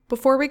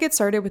Before we get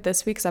started with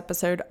this week's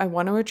episode, I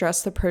want to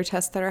address the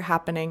protests that are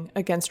happening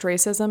against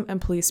racism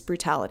and police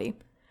brutality.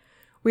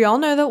 We all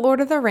know that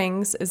Lord of the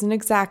Rings isn't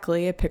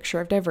exactly a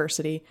picture of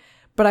diversity,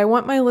 but I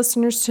want my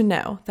listeners to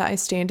know that I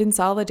stand in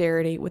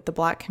solidarity with the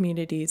Black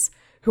communities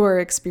who are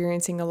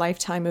experiencing a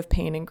lifetime of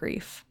pain and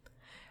grief.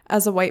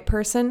 As a white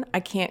person, I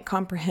can't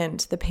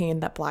comprehend the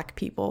pain that Black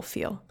people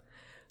feel.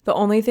 The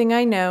only thing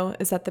I know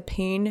is that the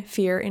pain,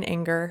 fear, and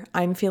anger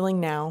I'm feeling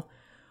now,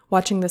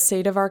 watching the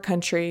state of our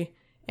country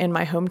and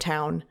my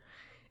hometown,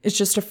 is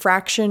just a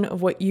fraction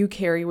of what you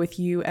carry with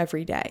you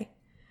every day.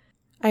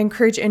 I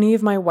encourage any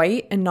of my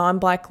white and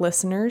non-Black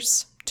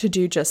listeners to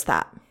do just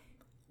that.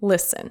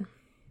 Listen,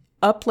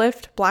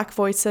 uplift Black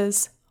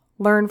voices,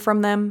 learn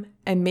from them,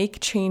 and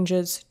make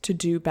changes to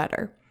do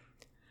better.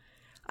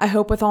 I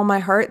hope with all my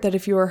heart that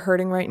if you are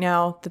hurting right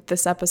now, that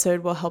this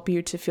episode will help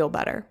you to feel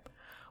better.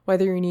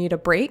 Whether you need a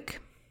break,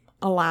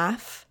 a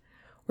laugh,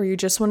 or you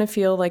just want to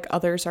feel like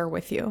others are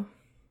with you.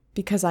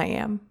 Because I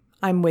am.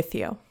 I'm with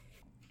you.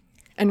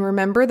 And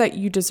remember that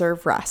you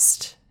deserve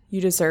rest.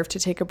 You deserve to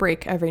take a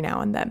break every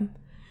now and then.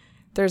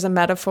 There's a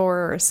metaphor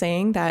or a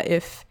saying that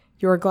if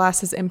your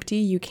glass is empty,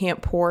 you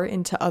can't pour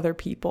into other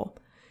people.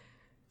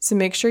 So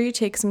make sure you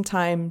take some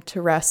time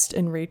to rest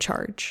and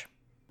recharge.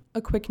 A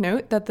quick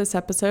note that this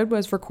episode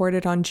was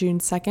recorded on June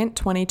 2nd,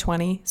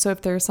 2020. So if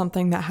there's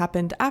something that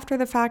happened after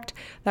the fact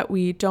that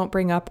we don't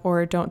bring up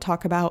or don't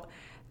talk about,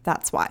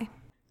 that's why.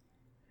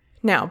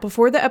 Now,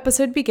 before the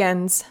episode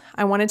begins,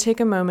 I want to take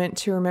a moment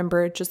to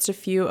remember just a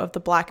few of the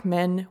Black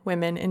men,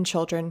 women, and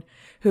children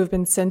who have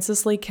been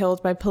senselessly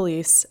killed by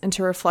police and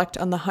to reflect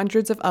on the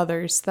hundreds of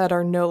others that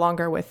are no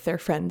longer with their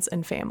friends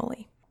and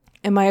family.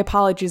 And my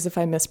apologies if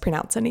I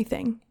mispronounce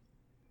anything.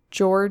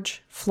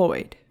 George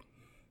Floyd,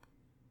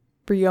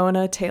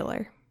 Breonna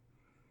Taylor,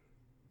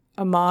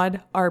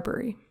 Ahmaud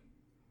Arbery,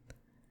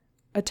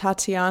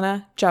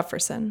 Atatiana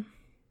Jefferson,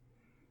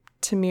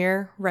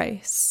 Tamir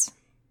Rice,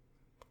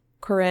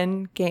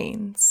 Corinne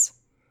Gaines,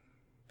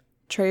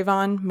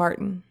 Trayvon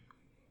Martin,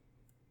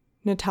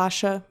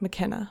 Natasha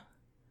McKenna,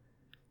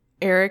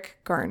 Eric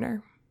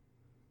Garner,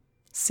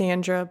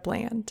 Sandra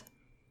Bland.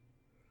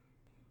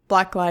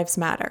 Black Lives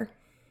Matter.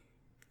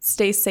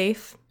 Stay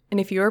safe,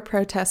 and if you are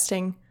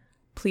protesting,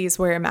 please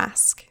wear a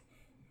mask.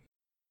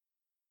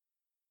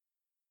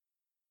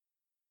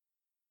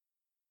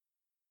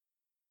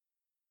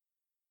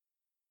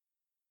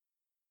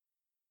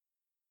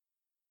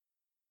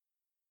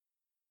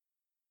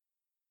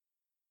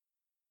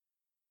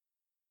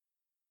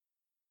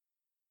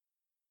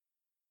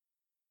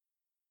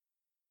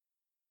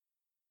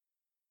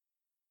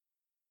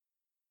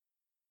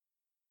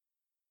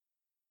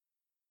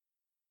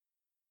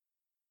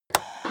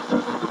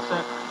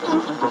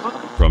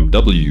 From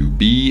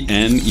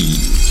WBNE.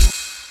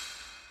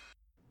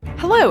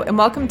 Hello, and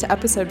welcome to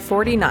episode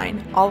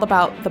 49, all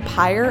about The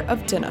Pyre of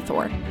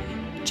Denethor,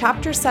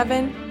 Chapter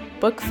 7,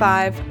 Book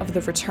 5 of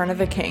The Return of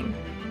the King,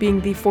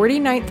 being the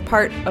 49th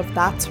part of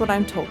That's What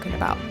I'm Talking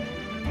About.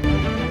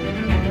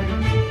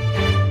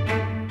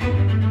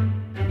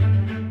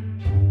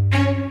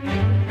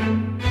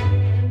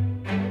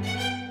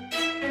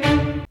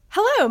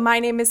 Hello, my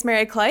name is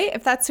Mary Clay.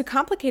 If that's too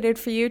complicated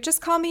for you,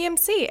 just call me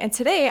MC. And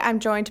today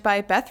I'm joined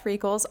by Beth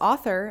Regals,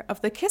 author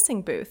of The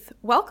Kissing Booth.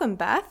 Welcome,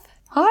 Beth.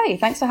 Hi,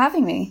 thanks for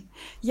having me.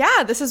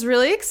 Yeah, this is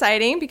really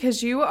exciting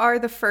because you are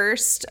the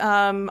first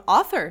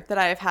author that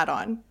I have had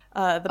on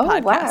the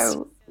podcast.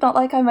 Wow. Not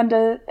like I'm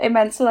under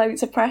immense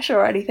amounts of pressure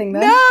or anything,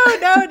 then.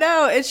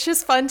 No. It's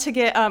just fun to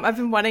get, I've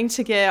been wanting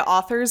to get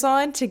authors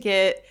on to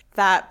get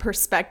that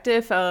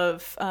perspective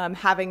of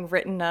having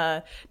written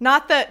that's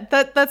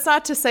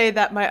not to say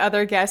that my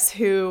other guests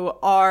who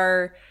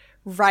are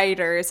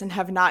writers and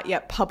have not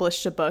yet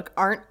published a book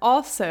aren't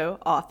also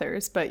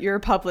authors, but you're a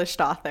published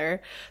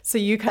author. So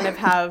you kind of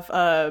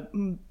have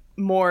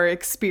more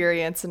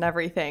experience and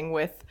everything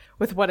with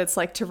what it's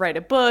like to write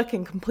a book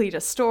and complete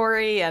a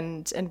story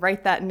and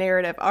write that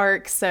narrative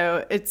arc.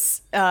 So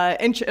it's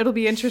it'll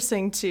be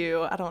interesting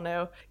to,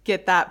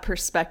 get that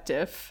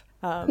perspective.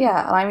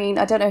 Yeah, I mean,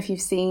 I don't know if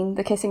you've seen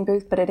The Kissing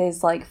Booth, but it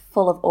is like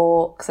full of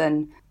orcs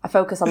and I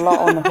focus a lot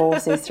on the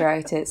horses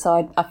throughout it.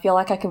 So I feel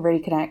like I can really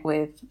connect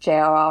with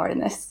JRR in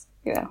this,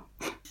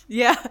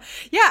 Yeah,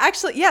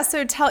 actually, yeah.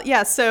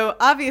 So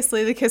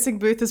obviously The Kissing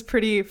Booth is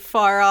pretty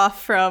far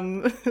off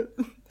from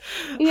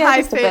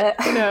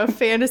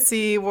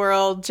fantasy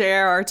world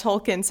J.R.R.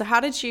 Tolkien. So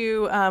how did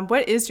you,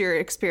 what is your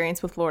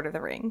experience with Lord of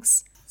the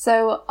Rings?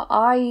 So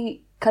I'm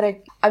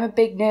a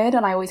big nerd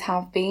and I always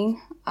have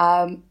been.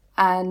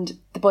 And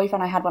the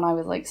boyfriend I had when I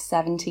was like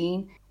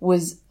 17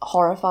 was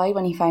horrified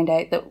when he found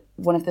out that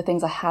one of the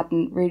things I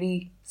hadn't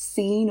really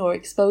seen or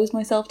exposed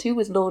myself to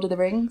was Lord of the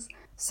Rings.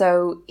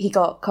 So he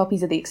got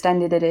copies of the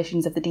extended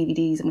editions of the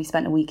DVDs and we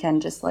spent a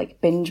weekend just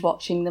like binge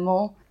watching them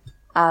all.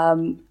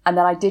 And then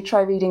I did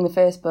try reading the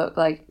first book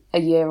like a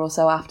year or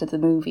so after the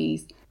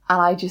movies. And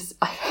I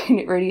found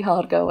it really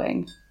hard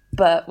going.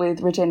 But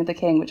with Return of the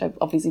King, which I've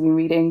obviously been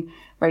reading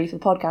ready for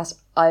the podcast,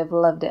 I've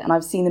loved it. And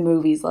I've seen the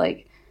movies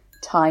like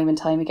time and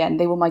time again.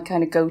 They were my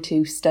kind of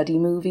go-to study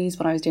movies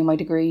when I was doing my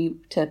degree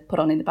to put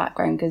on in the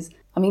background, because,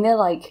 I mean, they're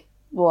like,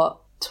 what,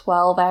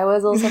 12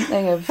 hours or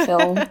something of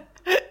film?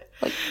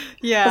 Like,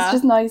 yeah. It's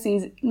just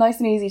nice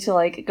and easy to,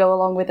 like, go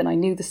along with, and I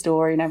knew the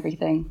story and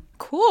everything.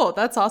 Cool.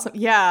 That's awesome.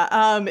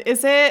 Yeah.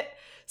 Is it,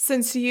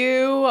 since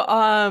you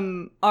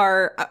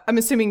are, I'm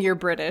assuming you're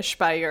British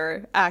by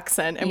your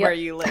accent and where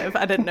you live.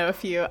 I didn't know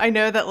if I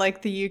know that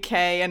like the UK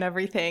and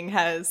everything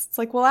has, it's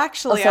like, well,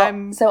 actually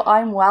So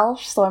I'm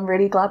Welsh, so I'm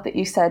really glad that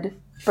you said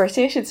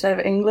British instead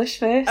of English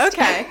first.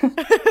 Okay.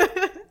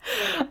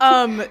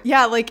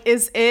 Yeah, like,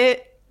 is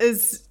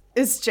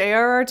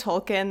J.R.R.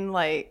 Tolkien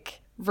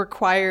like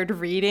required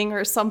reading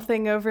or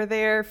something over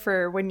there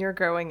for when you're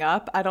growing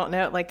up? I don't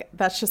know. Like,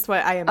 that's just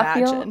what I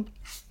imagine.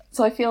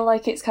 I feel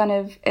like it's kind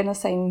of in the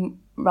same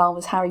realm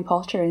as Harry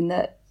Potter in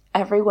that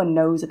everyone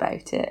knows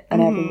about it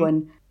and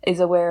everyone is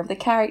aware of the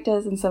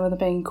characters and some of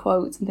the main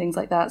quotes and things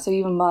like that. So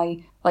even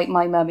my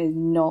mum is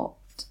not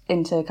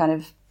into kind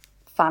of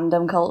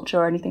fandom culture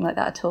or anything like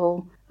that at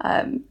all.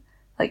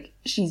 Like,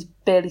 she's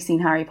barely seen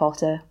Harry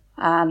Potter,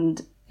 and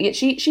yet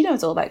she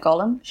knows all about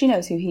Gollum. She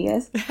knows who he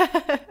is.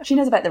 She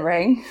knows about the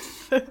ring.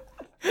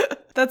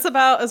 That's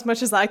about as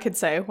much as I could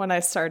say when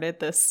I started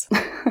this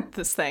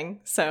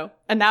thing. So,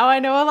 and now I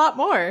know a lot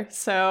more.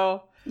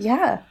 So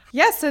yeah.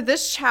 So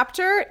this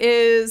chapter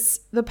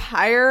is The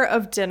Pyre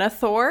of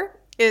Denethor.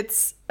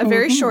 It's a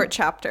very short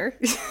chapter.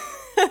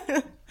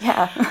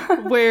 Yeah.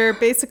 Where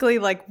basically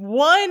like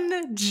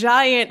one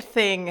giant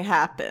thing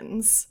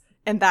happens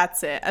and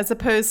that's it. As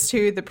opposed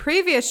to the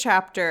previous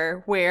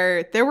chapter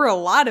where there were a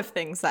lot of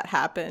things that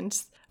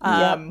happened.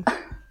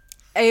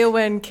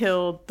 Éowyn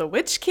killed the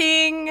Witch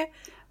King.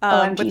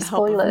 With the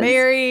help of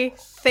Merry.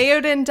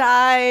 Theoden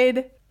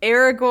died.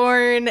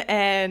 Aragorn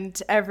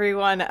and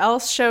everyone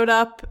else showed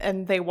up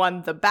and they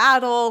won the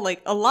battle.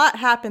 Like, a lot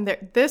happened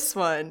there. This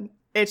one,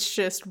 it's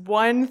just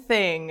one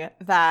thing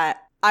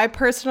that I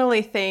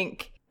personally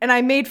think, and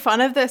I made fun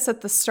of this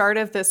at the start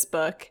of this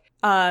book.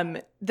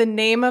 The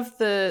name of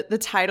the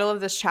title of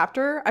this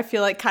chapter, I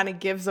feel like kind of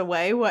gives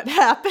away what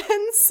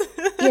happens.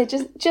 Yeah,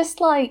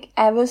 just like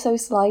ever so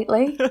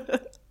slightly.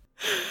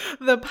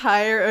 The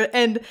pyre,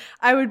 and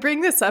I would bring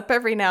this up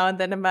every now and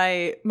then, and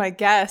my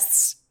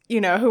guests,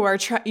 who are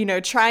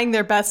trying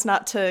their best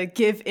not to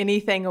give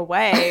anything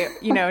away,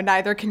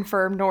 neither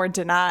confirm nor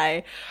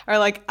deny, are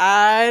like,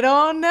 I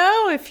don't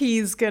know if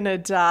he's gonna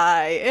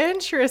die.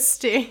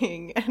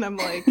 Interesting. And I'm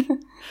like,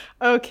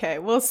 okay,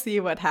 we'll see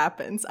what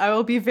happens. I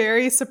will be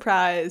very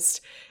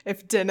surprised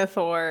if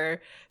Denethor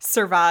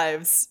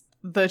survives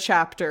the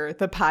chapter,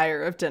 The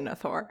Pyre of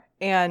Denethor.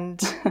 And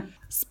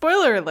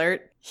spoiler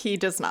alert, he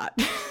does not.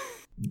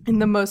 In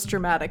the most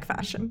dramatic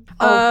fashion.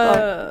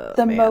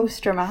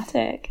 Most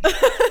dramatic.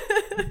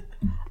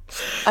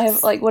 I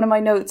have, like, one of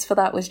my notes for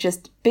that was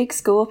just big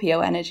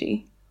Scorpio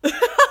energy.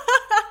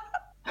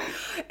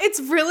 It's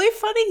really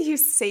funny you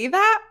say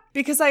that,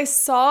 because I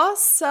saw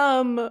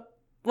some,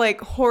 like,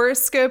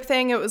 horoscope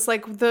thing. It was,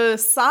 like, the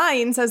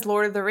signs as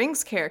Lord of the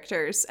Rings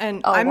characters.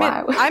 And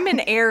I'm in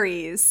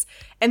Aries,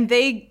 and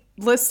they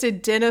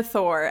listed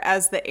Denethor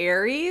as the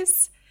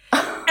Aries.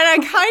 And I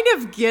kind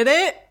of get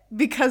it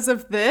because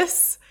of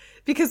this.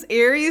 Because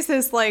Aries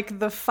is like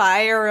the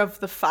fire of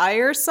the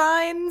fire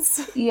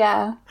signs.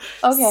 Yeah.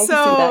 Okay, I can see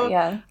that,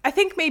 yeah. I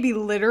think maybe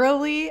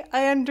literally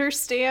I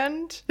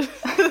understand.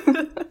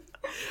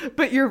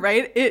 But you're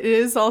right. It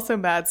is also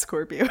mad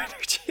Scorpio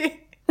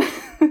energy.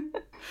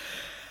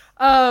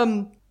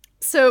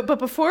 But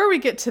before we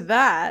get to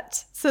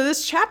that, so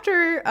this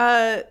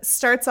chapter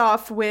starts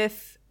off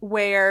with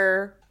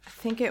where I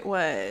think it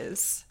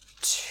was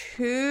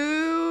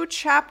 2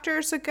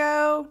 chapters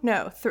ago.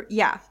 No,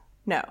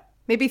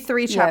 maybe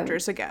 3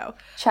 chapters ago.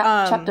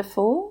 Chapter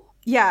 4?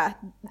 Yeah.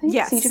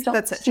 Yes,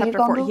 that's it. Chapter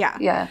 4.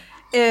 Yeah.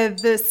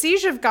 The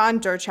Siege of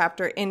Gondor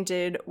chapter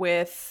ended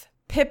with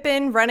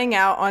Pippin running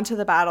out onto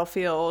the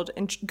battlefield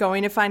and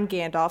going to find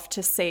Gandalf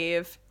to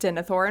save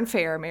Denethor and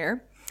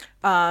Faramir.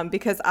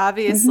 Because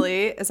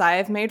obviously, as I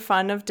have made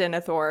fun of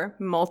Denethor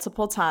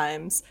multiple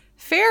times,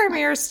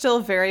 Faramir is still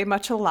very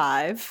much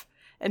alive,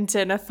 and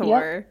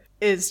Denethor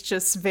is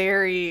just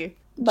very...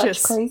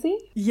 That's crazy?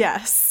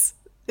 Yes.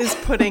 Is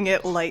putting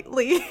it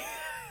lightly.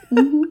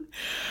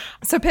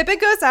 So Pippin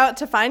goes out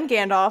to find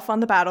Gandalf on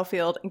the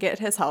battlefield and get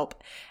his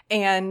help.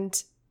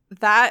 And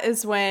that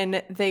is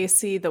when they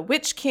see the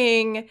Witch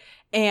King,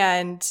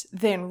 and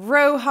then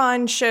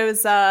Rohan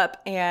shows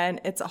up,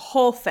 and it's a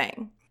whole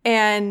thing.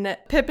 And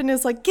Pippin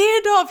is like,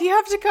 Gandalf, you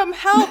have to come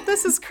help.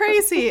 This is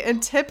crazy.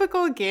 And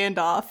typical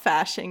Gandalf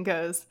fashion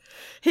goes,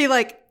 he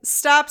like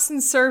stops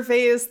and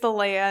surveys the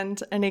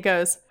land, and he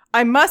goes,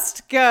 I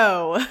must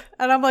go.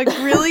 And I'm like,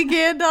 really,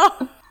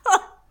 Gandalf?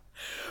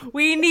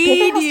 We need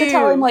Pippin you. has to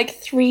tell him like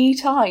 3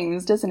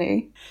 times, doesn't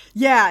he?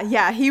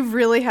 Yeah. He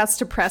really has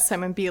to press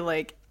him and be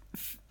like,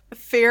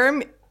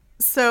 Faramir,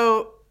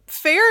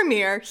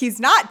 he's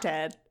not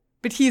dead,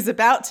 but he's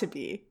about to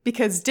be.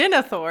 Because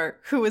Denethor,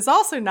 who is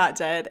also not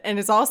dead and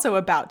is also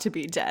about to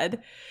be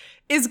dead,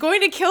 is going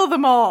to kill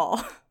them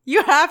all.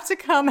 You have to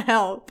come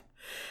help.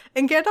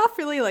 And Gandalf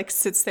really like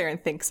sits there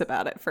and thinks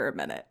about it for a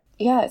minute.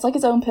 Yeah, it's like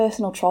his own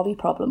personal trolley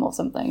problem or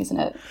something, isn't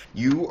it?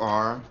 You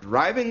are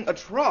driving a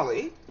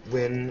trolley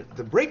when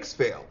the brakes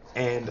fail,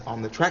 and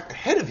on the track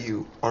ahead of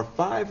you are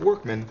 5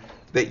 workmen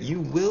that you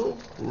will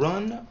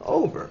run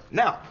over.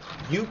 Now,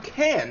 you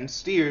can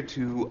steer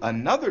to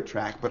another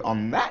track, but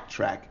on that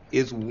track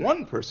is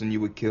 1 person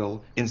you would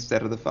kill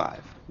instead of the 5.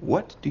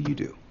 What do you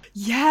do?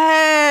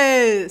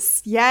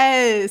 Yes.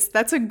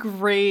 That's a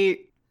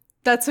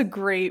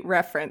great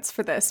reference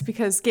for this,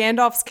 because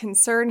Gandalf's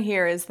concern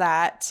here is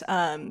that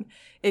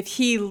if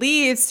he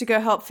leaves to go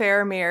help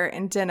Faramir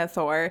and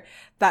Denethor,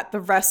 that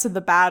the rest of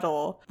the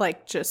battle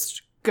like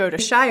just go to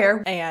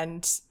Shire,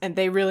 and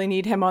they really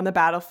need him on the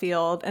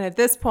battlefield. And at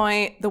this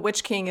point, the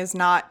Witch King is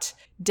not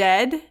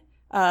dead,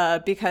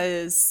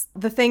 because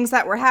the things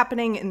that were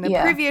happening in the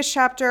previous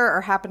chapter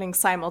are happening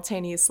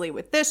simultaneously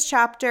with this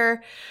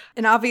chapter.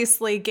 And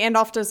obviously,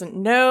 Gandalf doesn't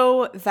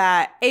know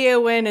that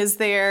Éowyn is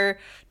there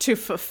to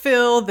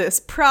fulfill this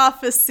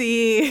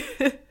prophecy.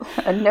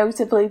 And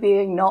notably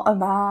being not a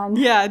man.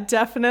 Yeah,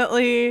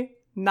 definitely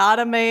not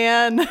a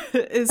man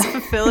is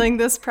fulfilling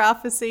this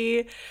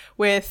prophecy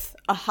with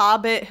a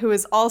hobbit who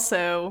is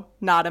also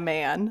not a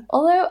man.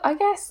 Although, I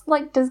guess,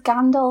 like, does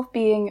Gandalf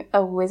being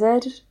a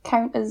wizard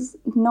count as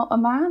not a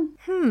man?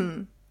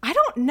 I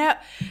don't know.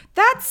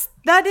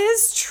 That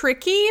is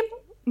tricky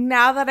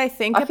now that I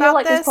think about this. I feel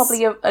like there's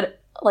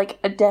probably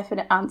a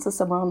definite answer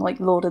somewhere on, like,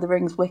 Lord of the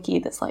Rings wiki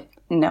that's like,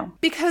 no.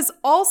 Because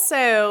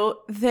also,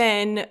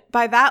 then,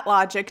 by that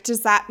logic,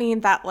 does that mean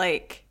that,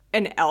 like,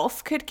 an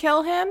elf could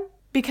kill him?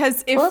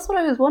 Because if... Well, that's what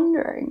I was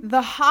wondering.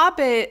 The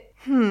Hobbit...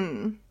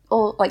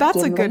 Or, like,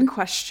 that's Gimli. A good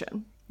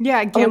question.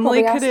 Yeah,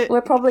 Gimli could...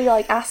 We're probably,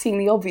 like, asking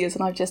the obvious,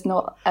 and I've just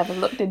not ever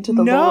looked into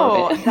the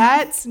lore of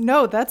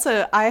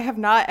it. I have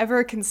not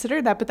ever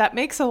considered that, but that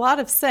makes a lot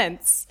of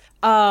sense.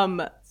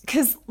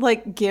 Because,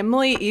 like,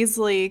 Gimli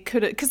easily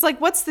could... Because, like,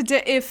 what's the...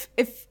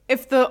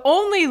 If the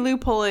only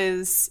loophole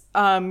is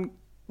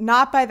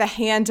not by the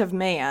hand of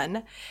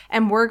man,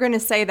 and we're going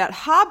to say that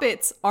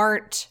hobbits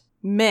aren't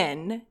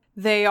men,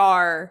 they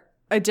are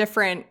a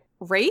different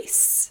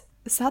race?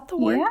 Is that the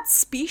word? Yeah.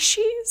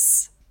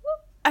 Species?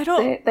 I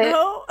don't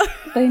know.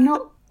 They're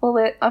not... Well,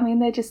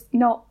 they're just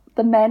not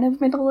the men of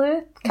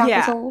Middle-earth,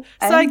 capital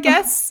Yeah.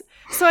 M.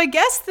 So I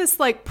guess this,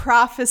 like,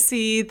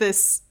 prophecy,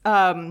 this,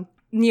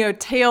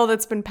 tale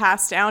that's been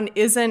passed down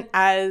isn't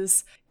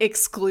as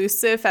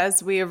exclusive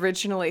as we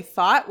originally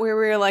thought, where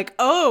we were like,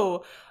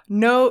 oh...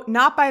 No,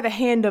 not by the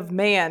hand of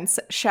man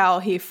shall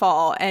he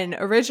fall. And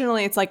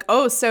originally it's like,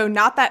 oh, so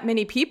not that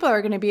many people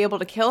are going to be able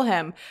to kill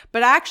him.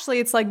 But actually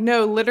it's like,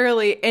 no,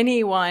 literally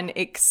anyone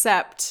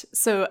except,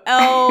 so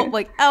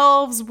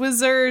elves,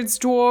 wizards,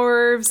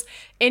 dwarves,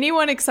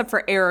 anyone except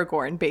for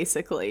Aragorn,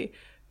 basically,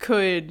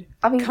 could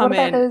come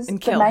in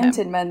and kill him. The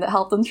mountain men that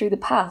helped them through the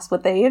pass,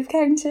 would they have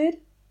counted?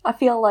 I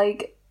feel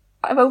like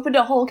I've opened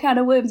a whole can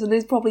of worms and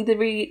there's probably the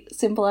really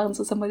simple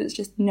answer somewhere that's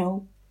just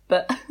no.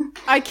 But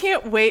I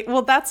can't wait.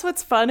 Well, that's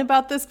what's fun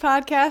about this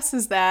podcast,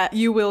 is that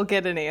you will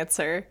get an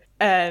answer.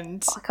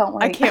 And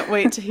I can't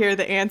wait to hear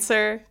the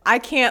answer. I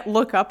can't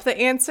look up the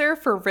answer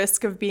for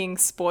risk of being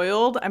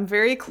spoiled. I'm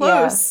very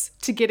close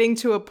to getting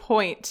to a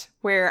point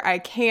where I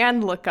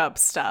can look up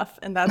stuff,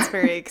 and that's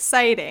very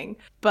exciting.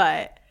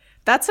 But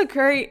that's a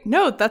great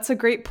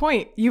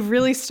point. You've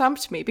really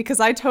stumped me, because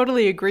I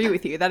totally agree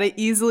with you that it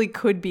easily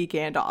could be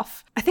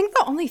Gandalf. I think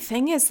the only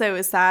thing is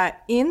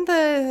that in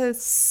the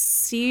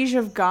Siege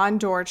of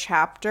Gondor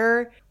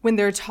chapter, when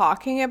they're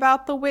talking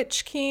about the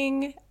Witch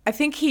King, I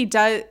think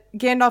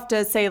Gandalf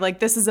does say, like,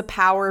 this is a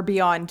power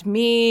beyond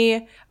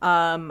me.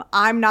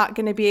 I'm not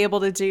going to be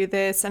able to do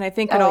this. And I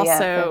think it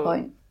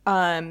also,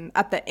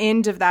 at the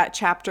end of that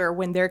chapter,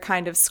 when they're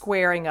kind of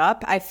squaring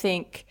up, I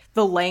think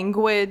the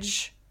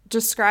language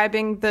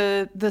describing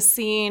the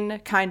scene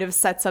kind of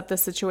sets up the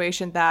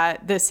situation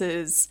that this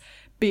is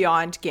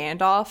beyond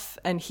Gandalf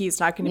and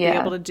he's not going to be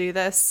able to do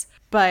this.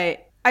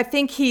 But I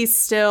think he's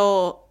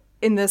still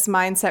in this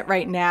mindset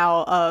right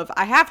now of,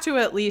 I have to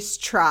at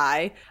least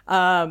try,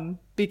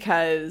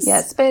 because...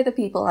 Yeah, spare the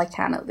people I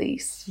can at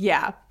least.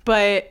 Yeah,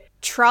 but...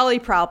 Trolley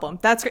problem.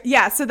 That's great.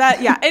 Yeah, so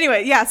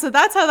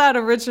that's how that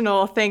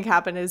original thing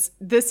happened.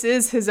 This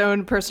is his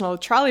own personal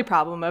trolley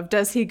problem of,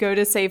 does he go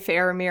to save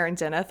Faramir and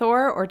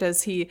Denethor, or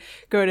does he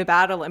go to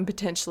battle and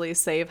potentially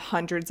save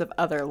hundreds of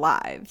other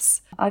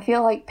lives? I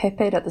feel like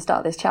Pippin at the start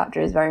of this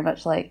chapter is very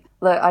much like,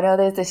 look, I know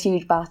there's this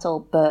huge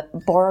battle, but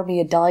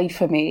Boromir died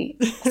for me,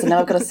 so now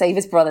I've got to save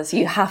his brother, so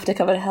you have to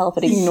come and help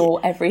and ignore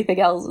everything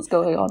else that's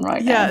going on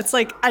right now. Yeah, it's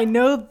like, I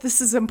know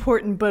this is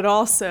important, but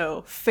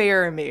also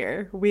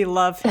Faramir, we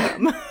love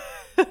him.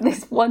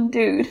 This one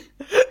dude.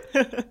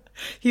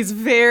 He's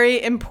very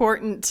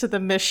important to the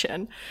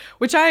mission,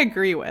 which I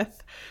agree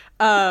with.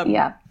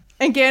 Yeah.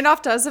 And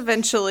Gandalf does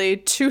eventually,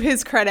 to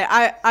his credit,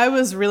 I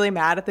was really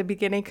mad at the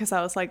beginning because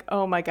I was like,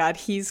 oh my god,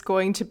 he's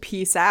going to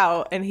peace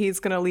out and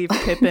he's going to leave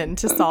Pippin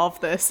to solve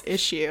this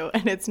issue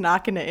and it's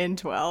not going to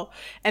end well.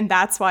 And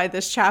that's why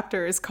this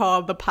chapter is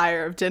called The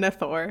Pyre of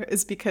Denethor,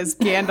 is because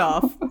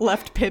Gandalf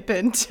left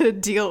Pippin to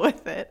deal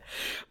with it.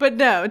 But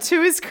no,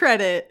 to his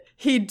credit,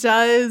 he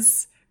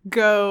does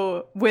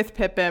go with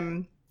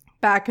Pippin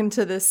back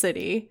into the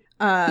city.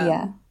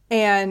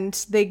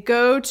 And they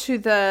go to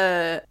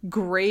the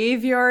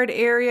graveyard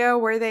area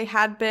where they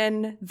had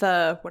been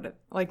the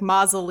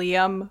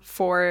mausoleum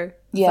for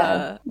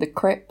the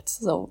crypts.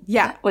 So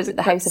was it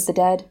the House of the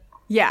Dead?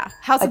 Yeah,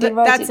 House of the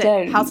Dead. That's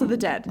it. House of the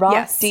Dead.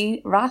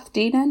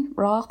 Rathdenen.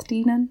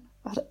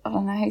 I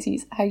don't know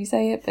how you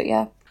say it, but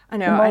yeah. I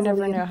know. I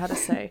never know how to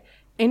say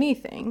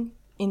anything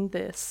in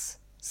this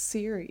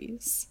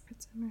series.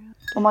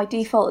 Well, my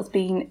default has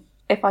been,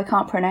 if I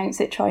can't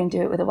pronounce it, try and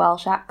do it with a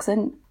Welsh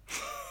accent.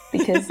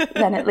 Because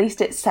then at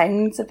least it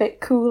sounds a bit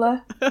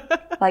cooler.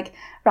 Like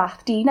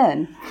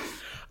Rathdenen.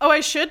 Oh, I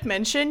should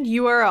mention,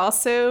 you are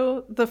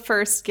also the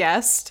first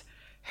guest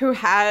who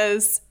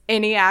has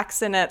any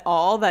accent at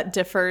all that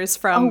differs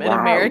from an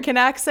American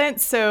accent.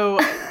 So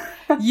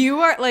you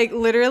are like,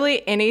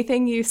 literally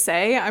anything you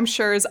say, I'm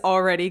sure is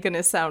already going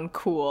to sound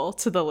cool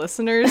to the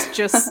listeners,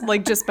 just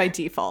by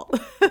default.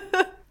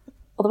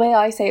 Well, the way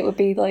I say it would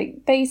be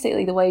like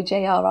basically the way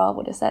J.R.R.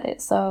 would have said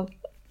it. So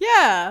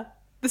yeah.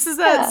 This is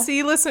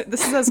listen,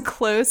 this is as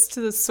close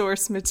to the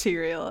source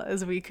material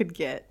as we could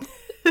get.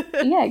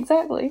 Yeah,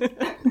 exactly.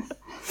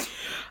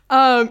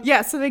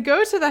 So they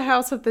go to the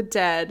House of the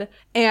Dead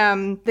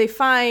and they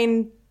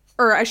find,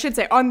 or I should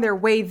say on their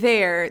way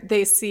there,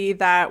 they see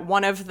that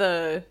one of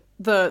the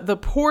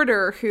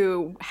porter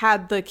who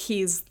had the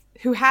keys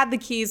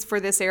for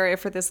this area,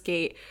 for this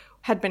gate,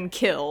 had been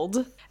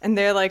killed. And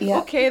they're like,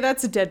 okay,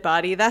 that's a dead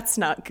body. That's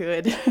not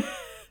good.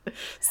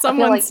 Someone's I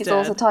feel like it's dead.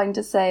 also time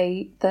to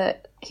say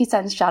that he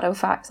sends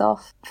Shadowfax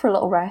off for a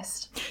little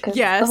rest. Because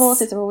the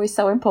horses are always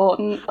so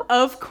important.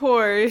 Of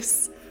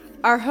course.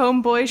 Our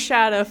homeboy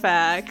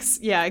Shadowfax.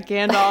 Yeah,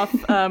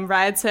 Gandalf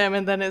rides him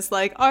and then is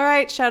like, all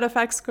right,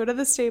 Shadowfax, go to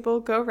the stable,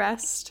 go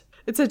rest.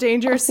 It's a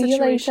dangerous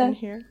situation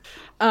here.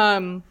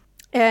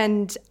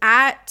 And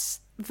at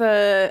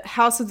the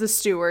House of the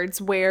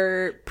Stewards,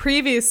 where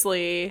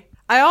previously,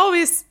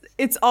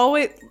 it's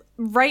always,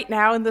 right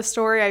now in the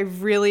story, I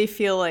really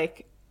feel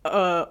like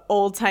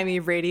old-timey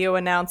radio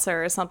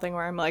announcer or something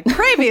where I'm like,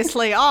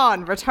 previously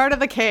on Return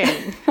of the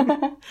King,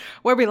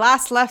 where we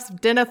last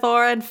left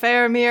Denethor and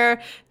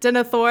Faramir.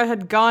 Denethor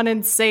had gone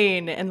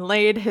insane and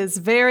laid his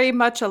very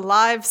much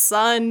alive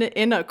son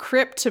in a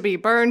crypt to be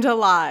burned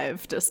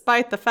alive,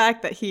 despite the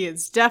fact that he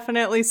is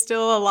definitely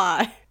still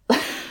alive.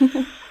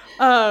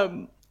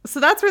 So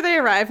that's where they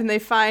arrive, and they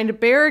find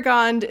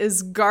Beregond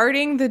is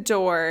guarding the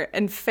door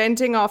and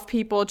fending off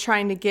people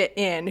trying to get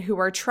in who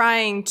are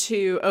trying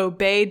to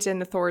obey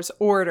Denethor's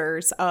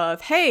orders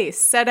of, hey,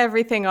 set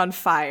everything on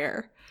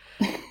fire.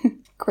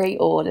 Great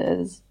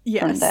orders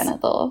from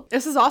Denethor.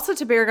 This is also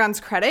to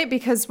Beregond's credit,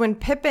 because when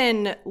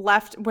Pippin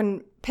left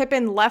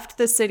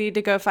the city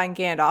to go find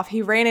Gandalf,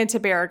 he ran into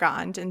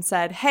Beregond and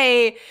said,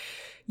 hey,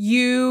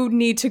 you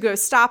need to go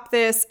stop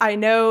this. I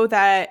know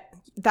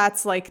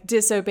that's like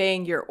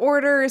disobeying your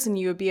orders and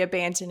you would be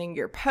abandoning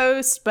your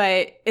post,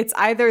 but it's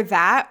either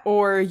that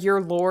or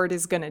your lord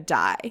is going to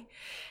die.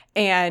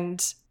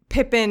 And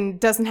Pippin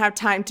doesn't have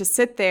time to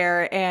sit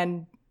there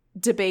and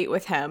debate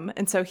with him.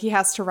 And so he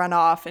has to run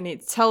off, and he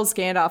tells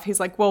Gandalf, he's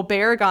like, well,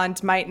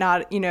 Beregond might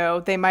not,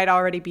 they might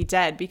already be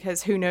dead,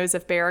 because who knows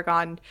if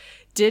Beregond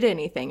did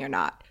anything or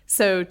not.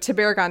 So to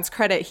Beregond's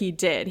credit, he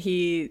did.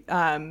 He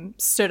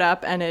stood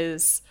up and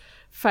is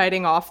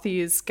fighting off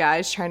these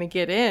guys trying to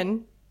get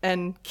in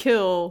and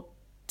kill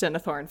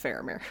Denethor and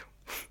Faramir.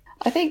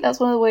 I think that's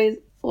one of the ways,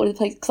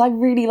 because I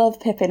really love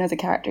Pippin as a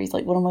character. He's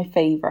like one of my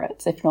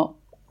favourites, if not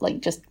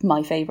like just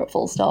my favourite,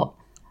 full stop.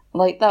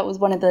 Like that was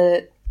one of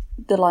the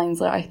lines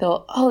that I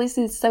thought, this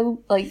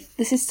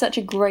is such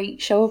a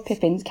great show of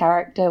Pippin's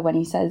character when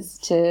he says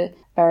to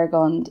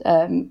Beregond,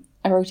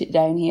 I wrote it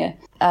down here,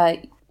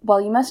 well,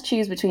 you must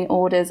choose between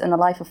orders and the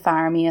life of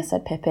Faramir,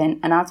 said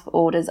Pippin, and as for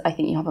orders, I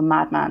think you have a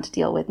madman to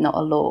deal with, not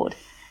a lord.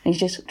 And he's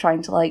just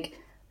trying to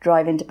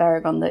drive into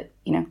Beregond that,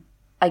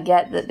 I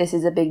get that this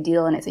is a big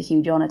deal and it's a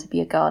huge honour to be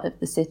a guard of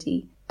the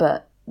city,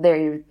 but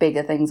there are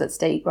bigger things at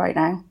stake right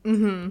now.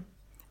 Mm-hmm.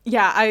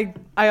 Yeah,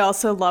 I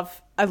also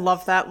love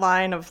that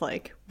line of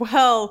like,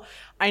 well,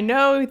 I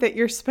know that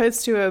you're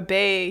supposed to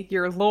obey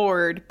your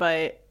lord,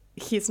 but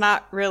he's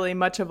not really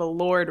much of a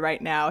lord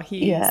right now.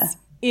 He's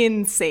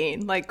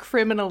insane, like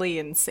criminally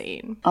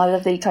insane. I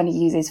love that he kind of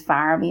uses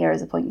Faramir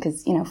as a point,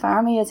 because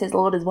Faramir is his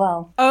lord as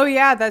well. Oh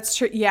yeah, that's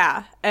true.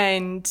 Yeah,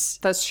 and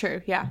that's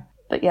true. Yeah,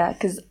 but yeah,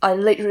 because I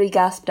literally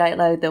gasped out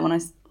loud that when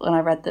I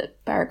read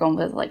that Beregond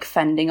was like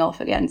fending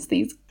off against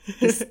these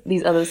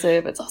other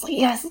servants, I was like,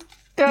 yes,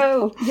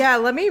 go. Yeah,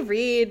 let me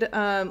read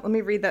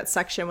that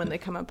section when they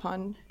come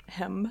upon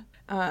him.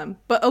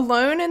 But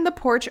alone in the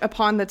porch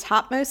upon the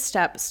topmost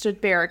step stood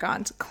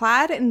Beregond,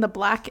 clad in the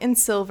black and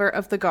silver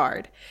of the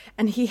guard,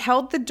 and he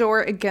held the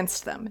door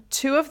against them.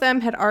 2 of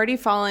them had already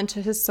fallen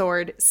to his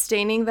sword,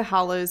 staining the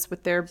hollows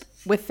with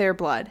their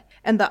blood,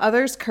 and the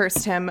others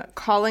cursed him,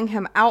 calling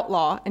him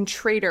outlaw and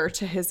traitor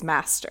to his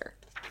master.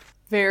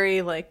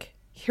 Very, like,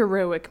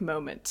 heroic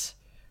moment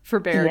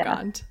for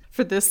Beregond.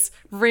 For this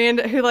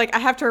who, like, I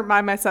have to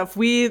remind myself,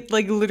 we,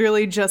 like,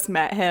 literally just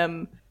met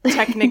him,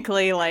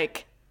 technically,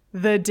 like,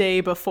 the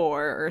day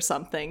before or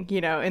something, you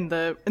know, in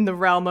the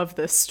realm of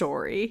this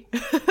story.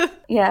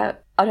 Yeah,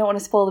 I don't want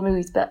to spoil the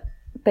movies, but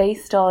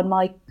based on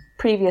my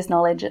previous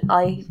knowledge,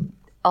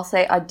 I'll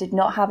say I did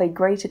not have a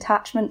great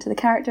attachment to the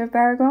character of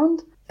Beregond,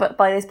 but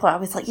by this point I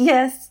was like,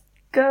 yes,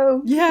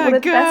 go! Yeah, one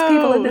of the go! best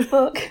people in this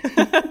book.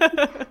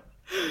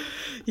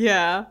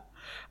 Yeah.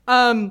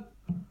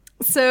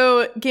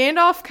 So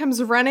Gandalf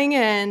comes running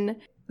in.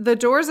 The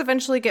doors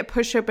eventually get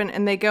pushed open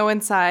and they go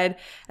inside,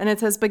 and it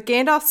says, but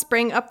Gandalf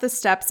sprang up the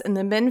steps and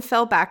the men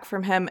fell back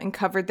from him and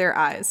covered their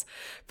eyes.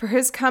 For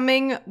his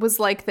coming was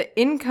like the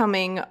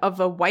incoming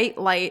of a white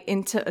light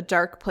into a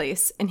dark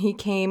place, and he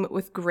came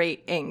with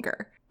great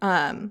anger.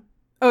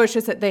 It's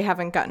just that they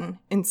haven't gotten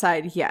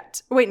inside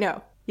yet. Wait,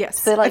 no. Yes.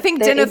 So, like, I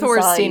think Denethor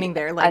is standing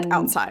there, like,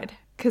 outside.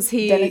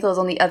 Denethor's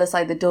on the other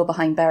side of the door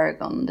behind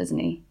Beregond, isn't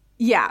he?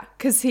 Yeah,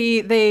 because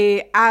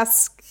Gandalf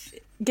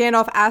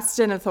asked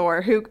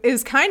Denethor, who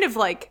is kind of,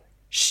 like,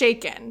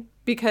 shaken,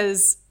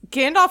 because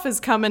Gandalf is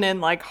coming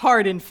in, like,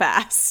 hard and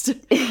fast.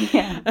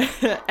 Yeah.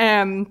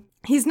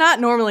 He's not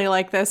normally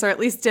like this, or at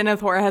least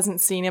Denethor hasn't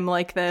seen him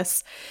like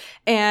this.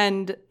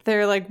 And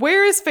they're like,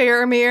 where is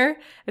Faramir?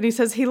 And he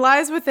says, he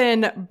lies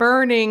within,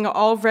 burning,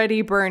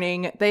 already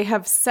burning. They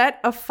have set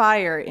a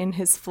fire in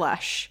his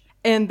flesh.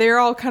 And they're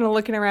all kind of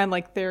looking around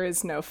like there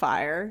is no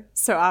fire.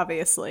 So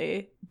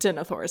obviously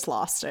Denethor's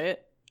lost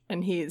it.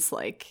 And he's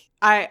like,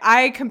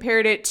 I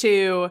compared it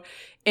to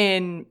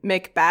in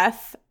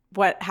Macbeth,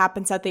 what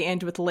happens at the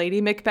end with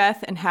Lady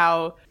Macbeth and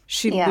how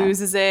she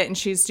loses it and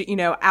she's, you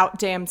know, out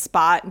damn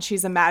spot and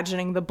she's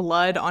imagining the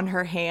blood on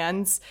her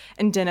hands.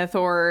 And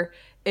Denethor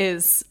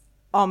is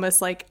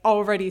almost like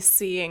already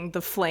seeing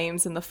the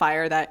flames and the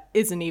fire that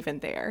isn't even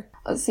there.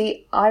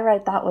 See, I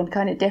read that one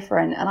kind of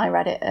different, and I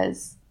read it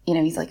as, you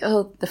know, he's like, he's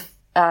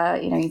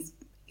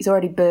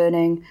already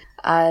burning,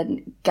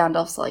 and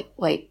Gandalf's like,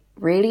 wait,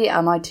 really?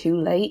 Am I too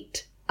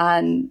late?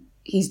 And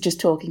he's just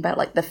talking about,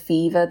 like, the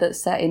fever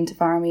that's set into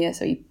Faramir,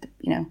 so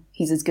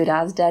he's as good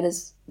as dead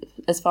as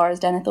far as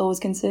Denethor was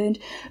concerned.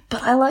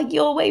 But I like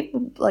your way,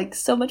 like,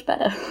 so much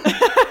better.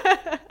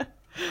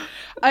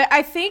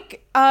 I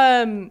think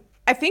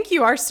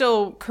you are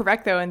still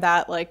correct, though, in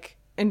that, like,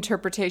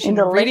 interpretation in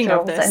the reading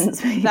of literal this,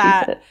 sense,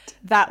 that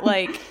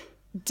like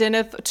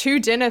to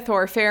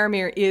Denethor,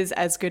 Faramir is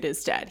as good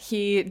as dead.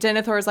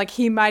 Denethor is like,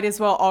 he might as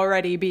well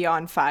already be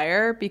on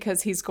fire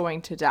because he's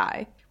going to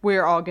die.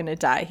 We're all going to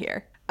die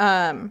here.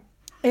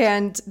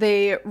 And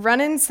they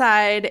run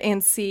inside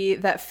and see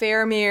that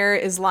Faramir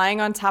is lying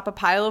on top of a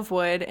pile of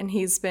wood, and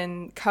he's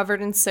been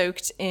covered and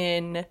soaked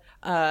in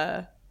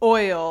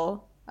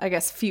oil. I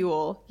guess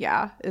fuel,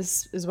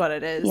 is what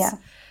it is. Yeah.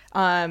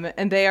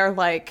 And they are,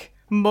 like,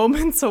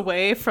 moments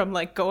away from,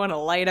 like, going to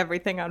light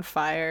everything on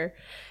fire.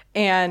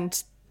 And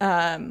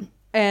Gandalf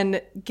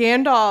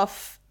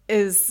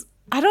is,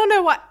 I don't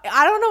know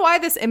why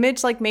this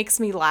image, like, makes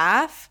me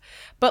laugh,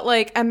 but,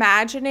 like,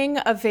 imagining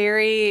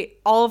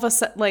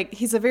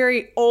he's a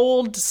very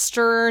old,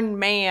 stern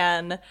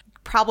man,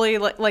 probably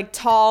like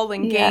tall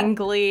and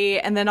gangly,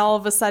 and then all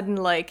of a sudden,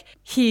 like,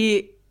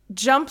 he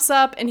jumps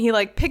up and he,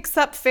 like, picks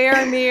up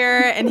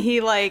Faramir and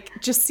he, like,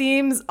 just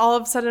seems all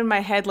of a sudden in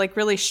my head, like,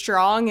 really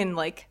strong and,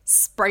 like,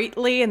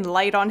 sprightly and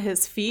light on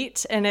his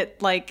feet, and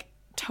it, like,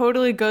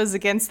 totally goes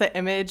against the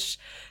image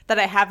that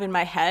I have in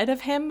my head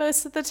of him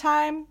most of the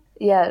time.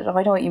 Yeah,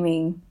 I know what you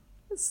mean.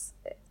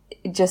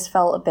 It just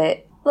felt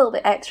a little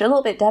bit extra, a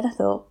little bit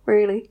Denethor,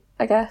 really,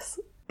 I guess.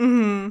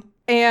 Mm-hmm.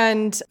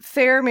 And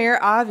Faramir,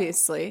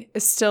 obviously,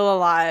 is still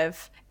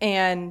alive,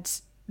 and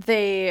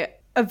they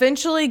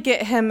eventually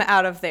get him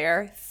out of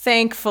there,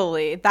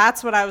 thankfully.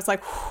 That's what I was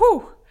like,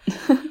 whew.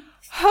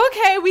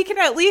 Okay, we can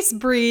at least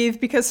breathe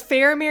because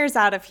Faramir's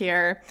out of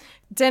here.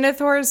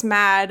 Denethor's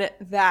mad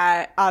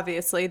that,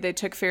 obviously, they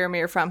took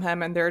Faramir from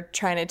him and they're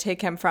trying to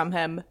take him from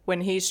him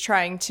when he's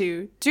trying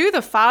to do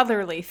the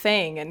fatherly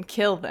thing and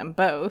kill them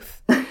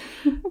both.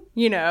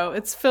 You know,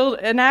 it's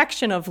an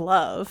action of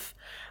love.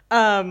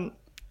 And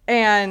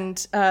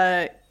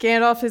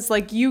Gandalf is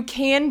like, you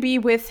can be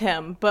with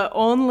him, but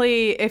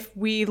only if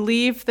we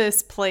leave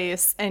this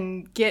place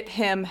and get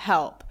him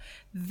help.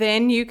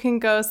 Then you can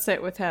go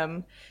sit with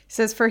him. He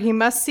says, for he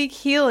must seek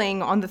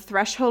healing on the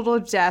threshold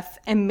of death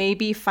and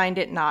maybe find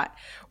it not.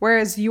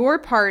 Whereas your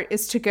part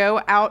is to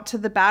go out to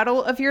the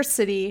battle of your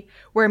city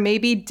where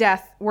maybe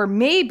death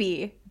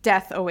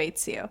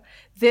awaits you.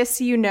 This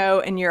you know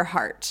in your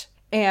heart.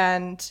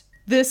 And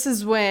this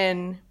is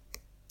when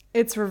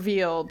it's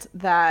revealed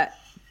that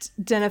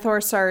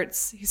Denethor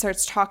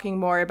starts talking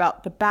more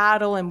about the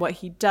battle and what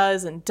he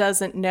does and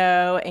doesn't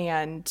know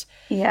and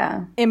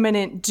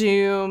imminent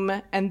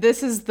doom. And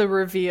this is the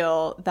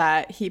reveal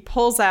that he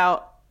pulls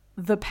out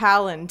the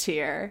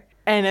Palantir,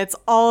 and it's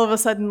all of a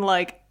sudden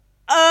like,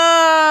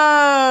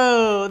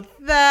 oh,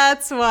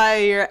 that's why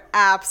you're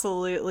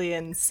absolutely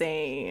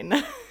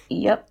insane.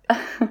 Yep.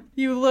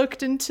 You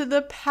looked into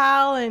the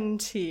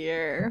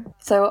Palantir.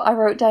 So I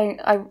wrote down,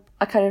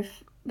 I kind of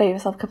made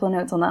myself a couple of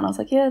notes on that, and I was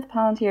like, yeah, the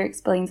Palantir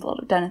explains a lot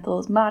of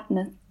Denethor's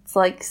madness. It's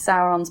like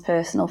Sauron's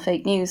personal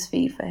fake news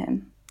feed for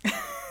him.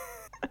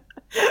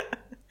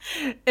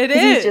 It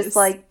is. He's just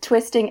like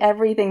twisting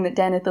everything that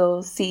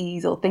Denethor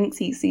sees or thinks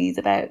he sees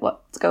about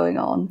what's going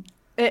on.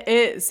 It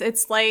is.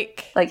 It's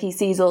like he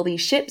sees all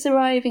these ships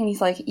arriving, and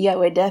he's like, yeah,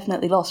 we're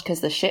definitely lost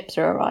because the ships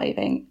are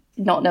arriving.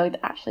 Not knowing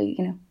that actually,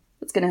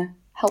 it's going to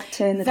help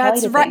turn the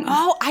tide of things.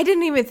 Oh, I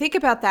didn't even think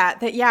about that.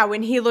 That, yeah,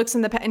 when he looks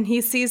in and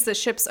he sees the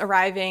ships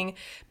arriving,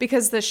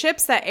 because the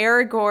ships that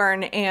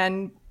Aragorn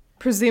and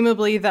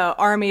presumably the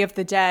army of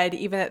the dead,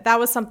 even that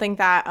was something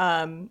that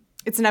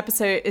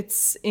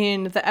it's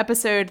in the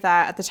episode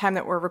that at the time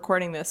that we're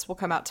recording this will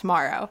come out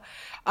tomorrow,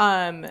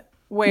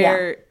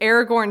 where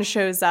Aragorn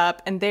shows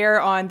up and they're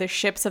on the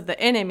ships of the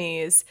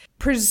enemies,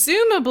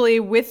 presumably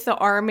with the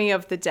army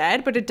of the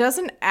dead, but it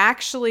doesn't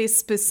actually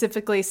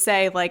specifically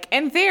say like,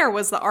 and there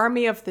was the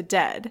army of the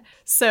dead.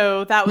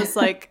 So that was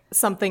like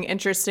something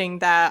interesting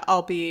that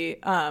I'll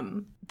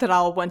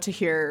want to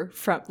hear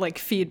from like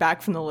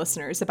feedback from the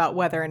listeners about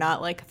whether or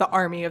not like the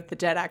army of the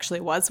dead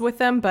actually was with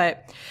them.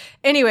 But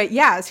anyway,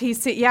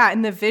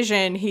 in the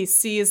vision, he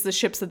sees the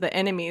ships of the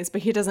enemies, but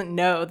he doesn't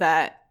know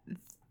that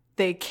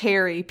they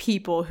carry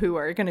people who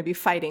are going to be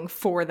fighting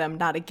for them,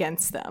 not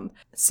against them.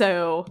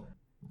 So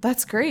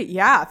that's great.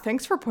 Yeah.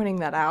 Thanks for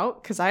pointing that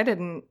out. Cause I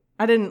didn't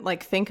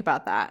like think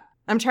about that.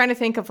 I'm trying to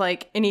think of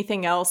like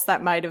anything else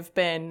that might have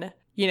been,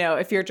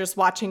 if you're just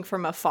watching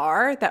from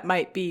afar, that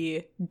might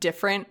be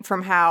different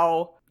from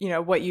how,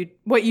 what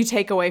you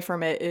take away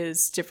from it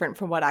is different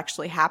from what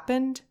actually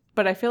happened.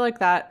 But I feel like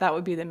that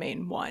would be the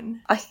main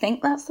one. I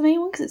think that's the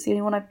main one because it's the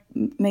only one I've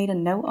made a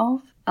note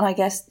of. And I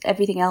guess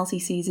everything else he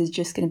sees is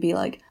just going to be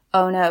like,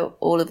 oh no,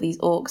 all of these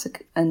orcs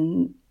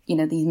and,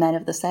 these men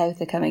of the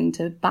south are coming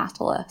to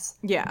battle us.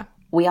 Yeah.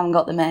 We haven't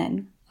got the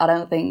men. I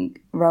don't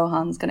think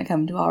Rohan's going to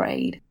come to our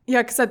aid.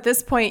 Yeah, because at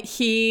this point,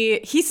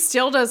 he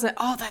still doesn't...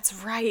 Oh, that's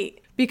right.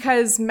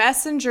 Because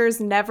messengers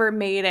never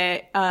made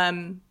it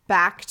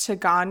back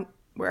to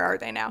where are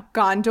they now?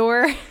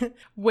 Gondor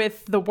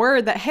with the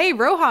word that, hey,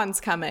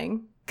 Rohan's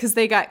coming. Because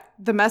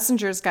the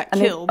messengers got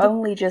killed. They've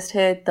only just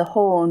heard the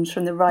horns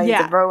from the rise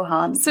of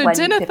Rohan. So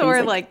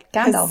Denethor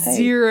has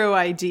zero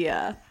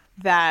idea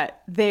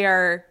that they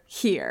are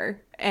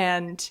here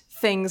and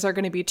things are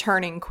going to be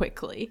turning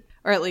quickly,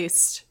 or at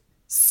least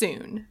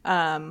soon.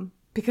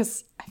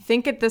 Because I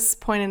think at this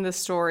point in the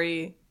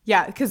story,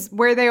 because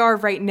where they are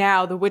right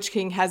now, the Witch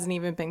King hasn't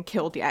even been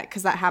killed yet,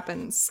 because that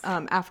happens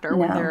after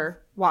when they're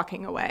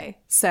walking away.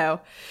 So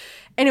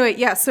anyway,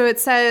 so it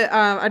said,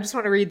 I just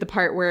want to read the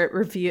part where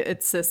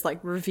it's this like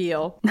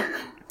reveal.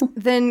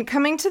 Then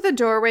coming to the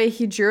doorway,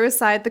 he drew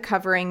aside the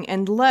covering,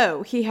 and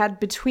lo, he had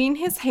between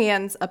his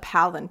hands a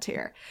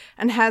Palantir.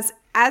 And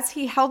as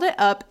he held it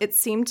up, it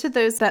seemed to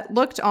those that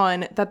looked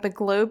on that the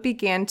globe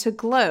began to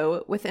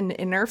glow with an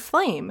inner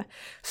flame,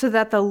 so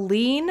that the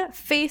lean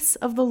face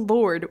of the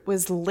Lord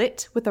was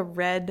lit with a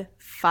red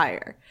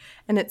fire.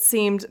 And it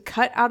seemed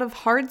cut out of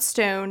hard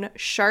stone,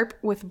 sharp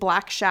with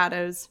black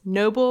shadows,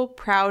 noble,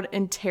 proud,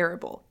 and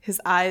terrible. His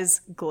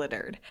eyes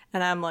glittered.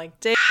 And I'm like,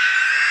 damn.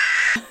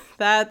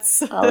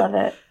 That's I love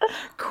it.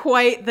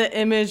 Quite the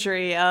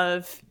imagery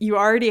of you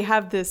already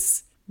have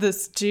this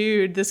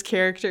dude, this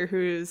character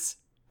who's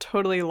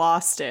totally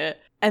lost it.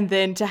 And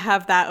then to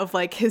have that of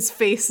like his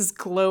face is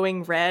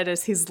glowing red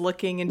as he's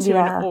looking into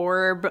an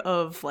orb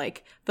of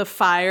like the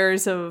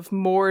fires of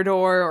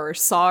Mordor or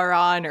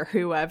Sauron or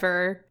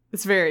whoever.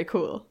 It's very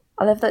cool.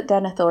 I love that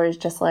Denethor is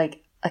just like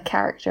a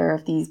character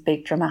of these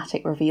big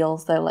dramatic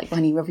reveals though, like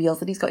when he reveals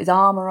that he's got his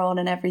armor on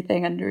and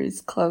everything under his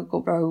cloak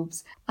or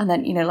robes, and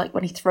then like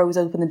when he throws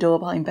open the door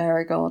behind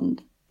Beregond,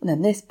 and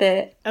then this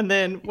bit, and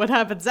then what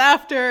happens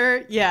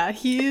after.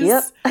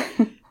 He's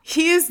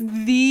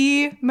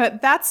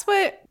that's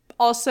what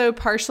also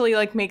partially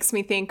like makes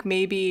me think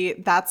maybe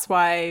that's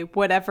why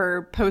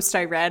whatever post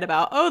I read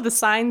about the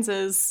signs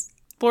as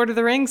Lord of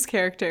the Rings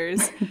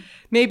characters,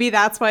 maybe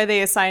that's why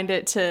they assigned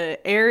it to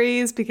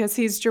Ares, because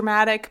he's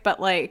dramatic. But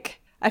like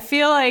I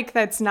feel like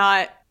that's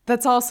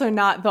also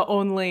not the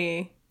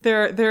only,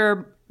 there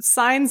are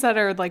signs that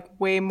are like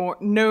way more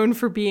known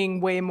for being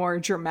way more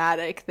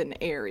dramatic than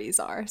Ares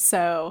are.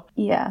 So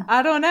yeah,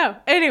 I don't know.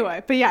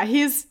 Anyway, but yeah,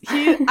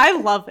 I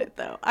love it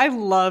though. I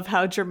love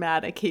how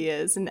dramatic he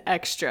is and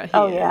extra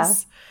he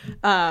is.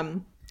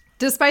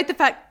 Despite the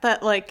fact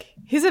that like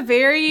it's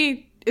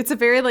a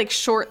very like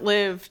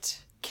short-lived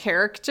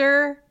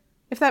character,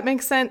 if that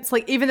makes sense.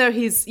 Like, even though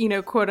he's,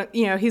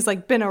 he's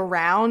like been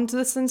around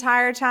this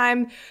entire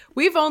time,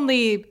 we've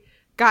only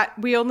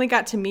we only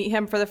got to meet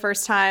him for the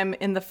first time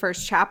in the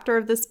first chapter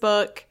of this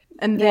book.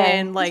 And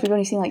then, like, we've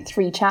only seen like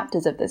 3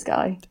 chapters of this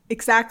guy.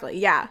 Exactly,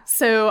 yeah.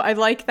 So I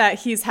like that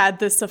he's had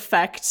this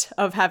effect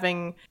of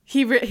having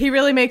he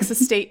really makes a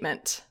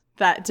statement,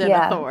 that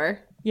Denethor,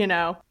 you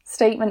know.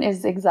 Statement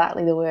is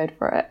exactly the word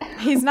for it.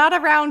 He's not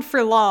around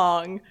for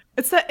long.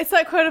 It's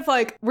that quote of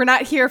like, we're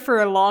not here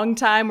for a long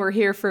time, we're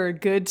here for a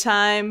good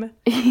time.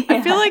 Yeah.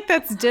 I feel like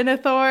that's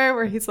Denethor,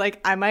 where he's like,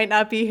 I might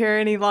not be here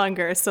any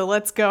longer, so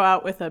let's go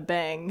out with a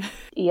bang.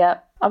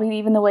 Yep. I mean,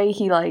 even the way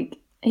he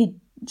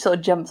sort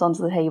of jumps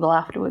onto the table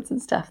afterwards and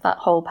stuff, that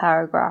whole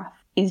paragraph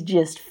is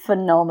just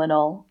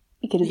phenomenal.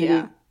 Because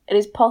it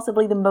is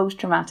possibly the most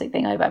dramatic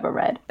thing I've ever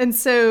read. And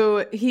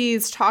so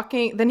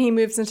then he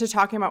moves into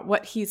talking about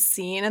what he's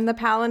seen in the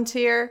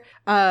Palantir.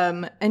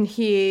 And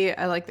he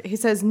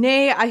says,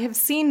 "Nay, I have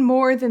seen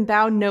more than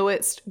thou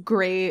knowest,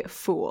 grey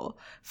fool,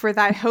 for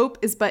thy hope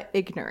is but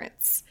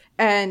ignorance."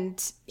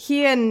 And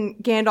he and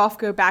Gandalf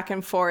go back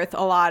and forth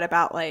a lot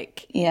about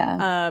like,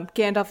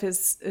 Gandalf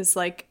is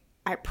like,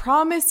 I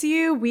promise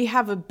you, we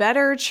have a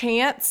better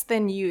chance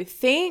than you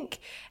think.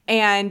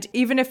 And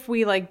even if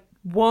we like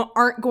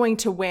aren't going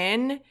to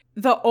win,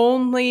 the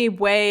only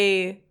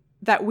way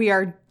that we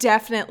are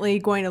definitely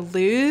going to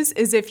lose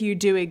is if you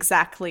do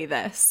exactly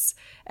this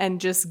and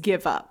just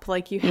give up.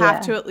 Like, you have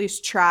to at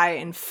least try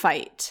and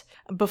fight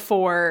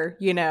before,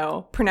 you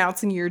know,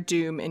 pronouncing your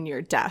doom and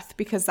your death,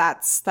 because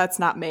that's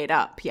not made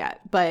up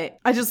yet. But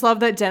I just love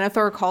that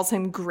Denethor calls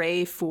him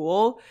Grey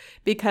Fool,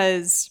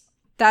 because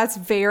that's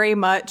very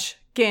much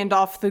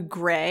Gandalf the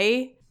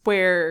Grey,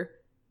 where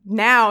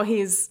now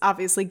he's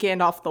obviously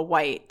Gandalf the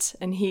White,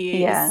 and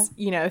he is,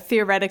 you know,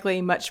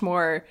 theoretically much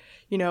more,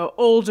 you know,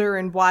 older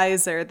and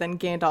wiser than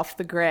Gandalf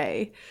the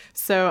Grey.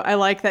 So I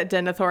like that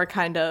Denethor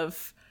kind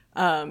of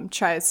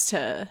tries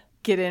to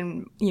get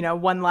in, you know,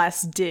 one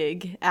last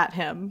dig at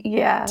him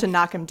to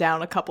knock him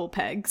down a couple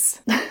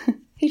pegs.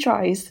 He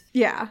tries.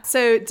 Yeah.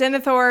 So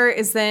Denethor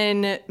is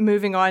then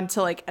moving on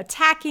to like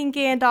attacking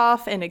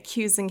Gandalf and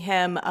accusing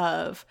him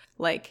of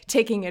like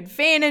taking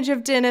advantage of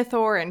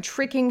Denethor and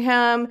tricking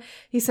him.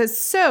 He says,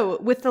 "So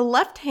with the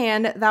left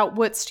hand thou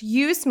wouldst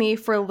use me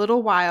for a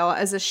little while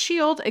as a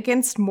shield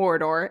against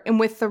Mordor, and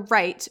with the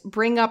right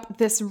bring up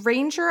this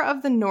Ranger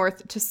of the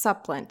North to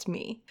supplant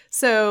me."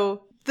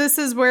 So this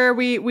is where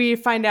we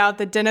find out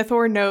that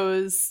Denethor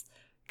knows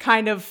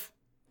kind of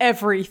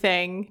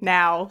everything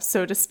now,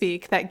 so to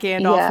speak, that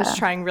Gandalf is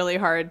trying really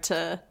hard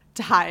to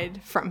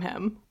hide from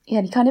him. Yeah,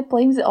 and he kind of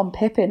blames it on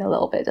Pippin a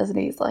little bit, doesn't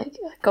he? He's like,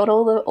 "I got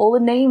all the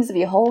names of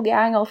your whole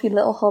gang off your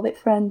little hobbit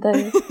friend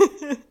there."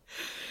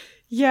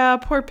 Yeah,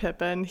 poor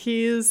Pippin.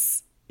 He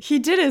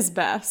did his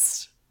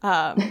best.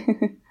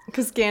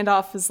 Because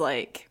Gandalf is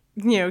like,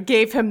 you know,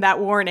 gave him that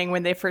warning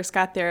when they first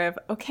got there of,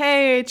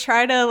 okay,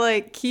 try to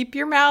like keep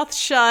your mouth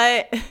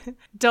shut.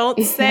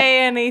 Don't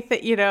say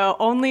anything, you know,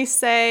 only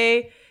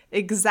say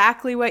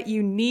exactly what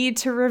you need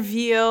to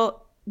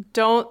reveal.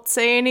 Don't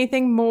say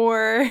anything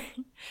more,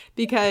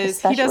 because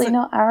especially he doesn't,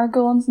 not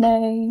Aragorn's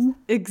name.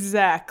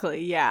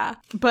 Exactly, yeah.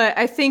 But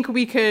I think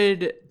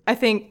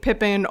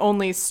Pippin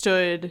only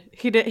stood,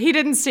 he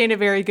didn't stand a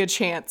very good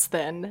chance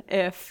then.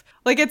 If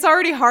like, it's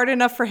already hard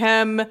enough for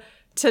him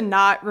to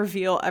not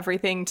reveal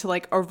everything to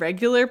like a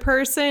regular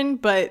person,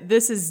 but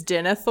this is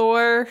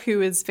Denethor,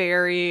 who is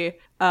very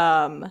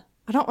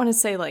I don't want to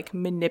say like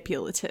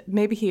manipulative.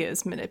 Maybe he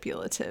is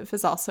manipulative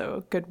is also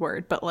a good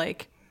word, but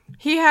like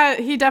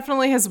he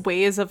definitely has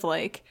ways of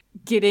like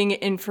getting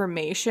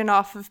information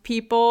off of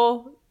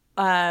people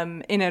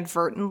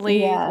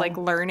inadvertently, like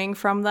learning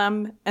from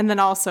them. And then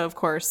also, of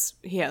course,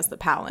 he has the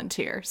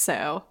Palantir.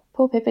 So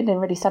poor Pippin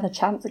didn't really stand a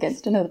chance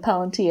against another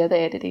Palantir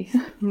there, did he?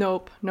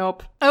 Nope.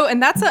 Oh,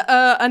 and that's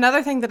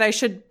another thing that I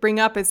should bring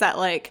up is that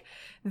like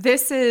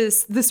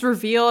this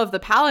reveal of the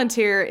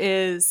Palantir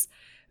is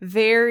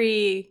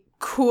very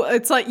cool.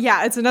 It's like,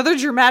 yeah, it's another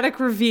dramatic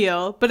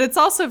reveal, but it's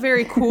also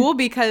very cool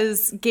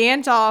because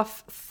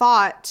Gandalf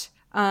thought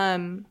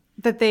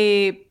that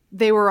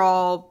they were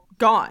all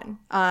gone.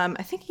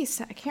 I think he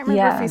said, I can't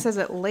remember if he says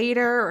it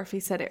later or if he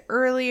said it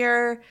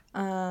earlier.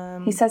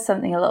 He says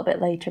something a little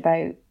bit later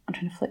about, I'm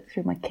trying to flip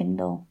through my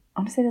Kindle. I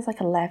want to say there's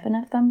like 11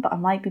 of them, but I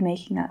might be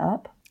making that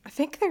up. I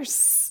think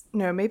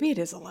maybe it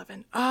is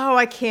 11. Oh,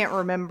 I can't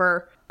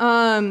remember.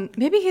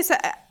 Maybe he said,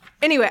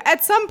 anyway,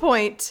 at some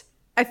point,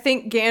 I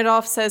think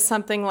Gandalf says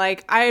something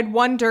like, I had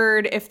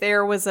wondered if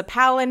there was a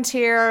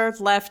Palantir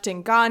left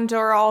in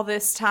Gondor all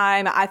this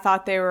time. I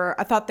thought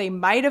they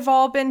might have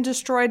all been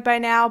destroyed by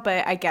now,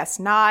 but I guess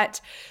not.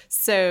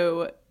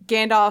 So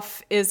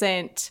Gandalf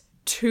isn't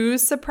too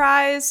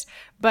surprised,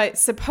 but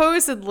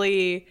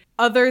supposedly,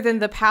 other than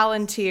the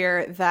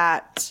Palantir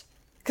that,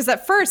 because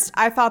at first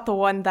I thought the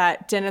one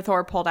that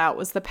Denethor pulled out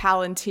was the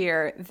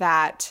Palantir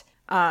that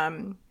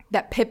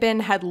Pippin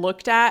had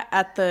looked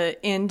at the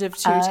end of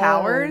Two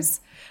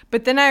Towers.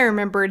 But then I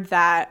remembered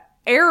that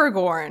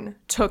Aragorn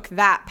took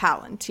that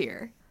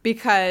Palantir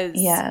because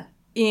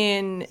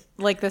in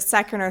like the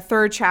second or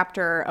third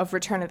chapter of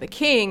Return of the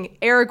King,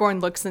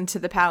 Aragorn looks into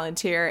the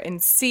Palantir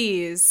and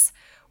sees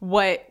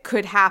what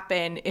could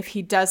happen if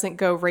he doesn't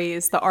go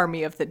raise the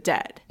army of the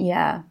dead.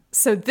 Yeah.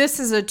 So this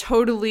is a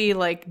totally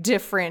like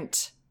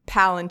different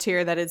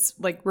Palantir that is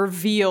like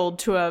revealed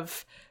to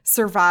have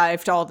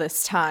survived all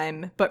this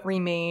time, but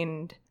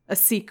remained a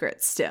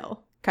secret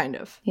still, kind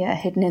of. Yeah,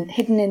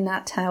 hidden in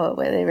that tower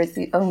where there is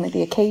only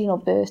the occasional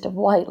burst of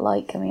white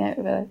light coming out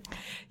of it.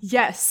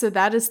 Yes, so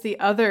that is the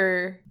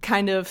other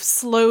kind of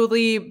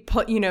slowly,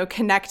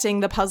 connecting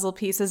the puzzle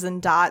pieces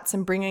and dots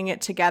and bringing it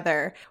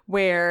together,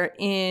 where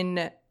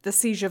in the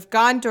Siege of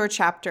Gondor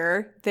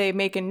chapter, they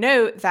make a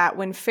note that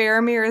when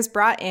Faramir is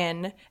brought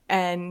in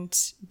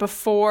and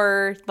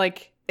before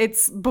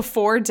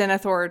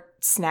Denethor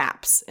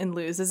snaps and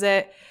loses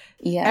it,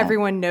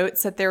 everyone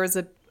notes that there was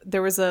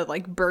a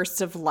like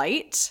burst of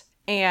light.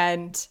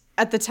 And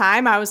at the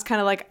time I was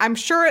kind of like, I'm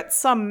sure it's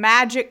some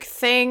magic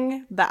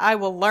thing that I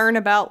will learn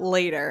about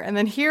later. And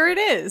then here it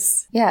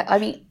is. Yeah, I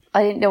mean,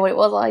 I didn't know what it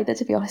was either,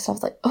 to be honest. I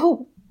was like,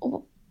 oh,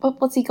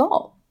 what's he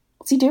got?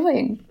 What's he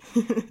doing?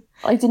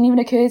 It didn't even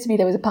occur to me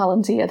there was a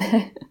Palantir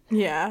there.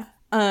 Yeah.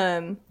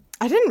 I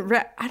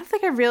don't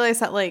think I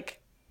realized that,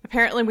 like,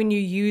 apparently when you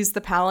use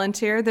the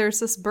Palantir, there's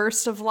this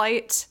burst of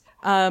light.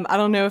 I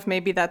don't know if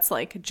maybe that's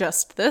like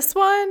just this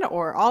one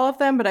or all of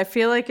them, but I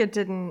feel like it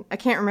didn't. I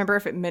can't remember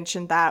if it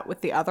mentioned that with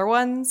the other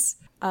ones.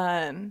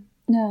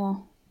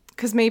 No.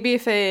 Because maybe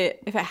if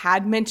it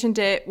had mentioned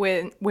it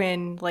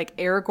when like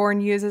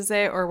Aragorn uses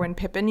it or when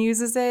Pippin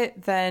uses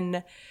it,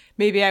 then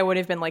maybe I would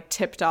have been like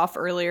tipped off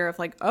earlier of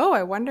like, oh,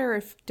 I wonder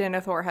if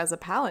Denethor has a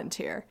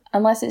Palantir.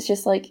 Unless it's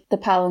just like the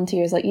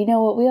Palantir is like, you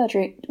know what,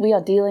 we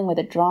are dealing with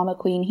a drama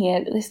queen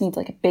here. This needs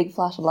like a big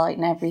flash of light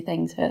and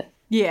everything to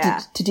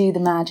do the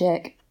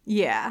magic.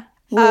 Yeah.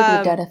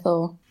 Worthy of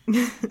Denethor.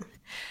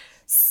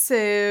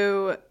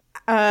 So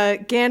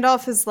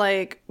Gandalf is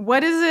like,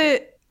 what is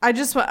it? I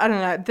don't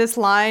know. This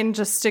line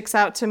just sticks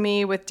out to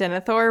me with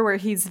Denethor, where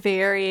he's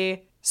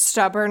very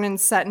stubborn and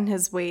set in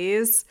his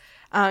ways.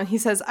 He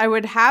says, I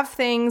would have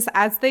things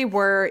as they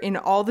were in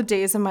all the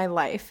days of my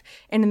life,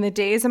 and in the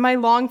days of my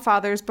long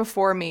fathers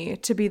before me,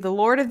 to be the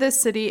lord of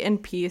this city in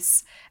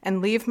peace,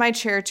 and leave my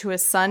chair to a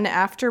son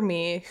after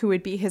me, who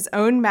would be his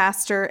own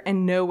master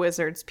and no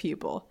wizard's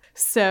pupil.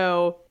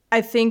 So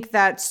I think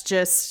that's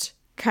just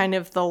kind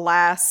of the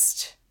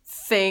last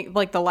thing,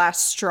 like the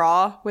last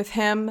straw with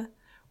him,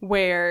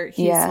 where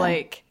he's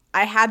like,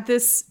 I had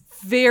this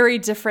very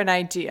different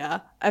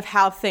idea of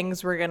how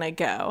things were going to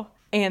go.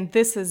 And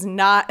this is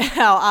not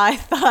how I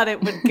thought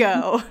it would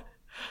go.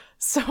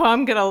 So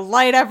I'm going to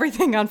light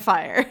everything on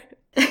fire.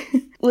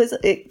 I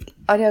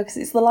know, because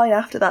it's the line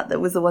after that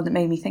was the one that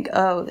made me think,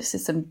 oh, this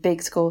is some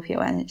big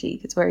Scorpio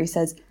energy. It's where he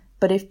says,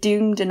 but if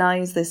doom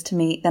denies this to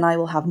me, then I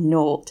will have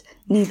naught,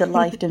 neither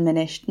life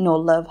diminished, nor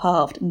love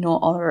halved,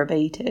 nor honour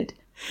abated.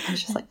 I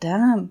was just like,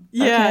 damn.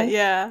 Yeah, okay.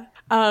 yeah.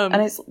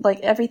 And it's like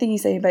everything you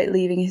say about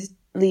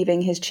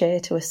leaving his chair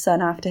to a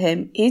son after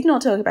him. He's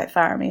not talking about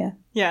Faramir.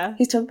 Yeah.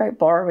 He's talking about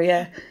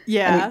Boromir.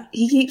 Yeah. And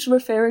he keeps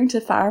referring to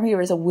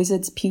Faramir as a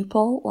wizard's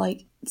pupil,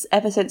 like,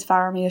 ever since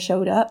Faramir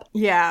showed up.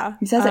 Yeah.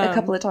 He says it a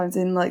couple of times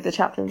in, like, the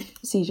chapter of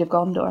Siege of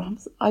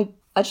Gondor. I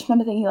just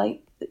remember thinking,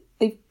 like,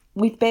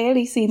 we've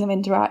barely seen them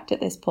interact at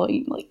this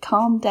point. Like,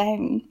 calm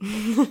down.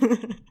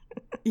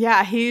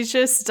 Yeah, he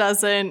just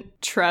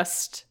doesn't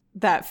trust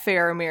that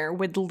Faramir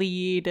would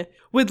lead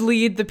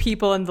the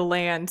people in the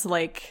land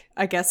like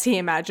I guess he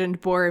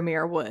imagined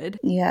Boromir would.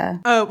 Yeah.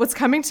 What's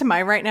coming to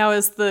mind right now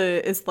is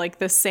like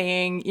the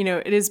saying,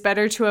 it is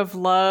better to have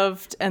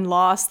loved and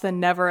lost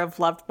than never have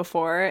loved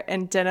before.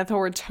 And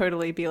Denethor would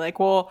totally be like,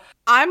 well,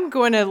 I'm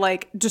going to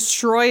like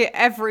destroy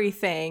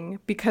everything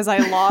because I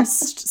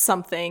lost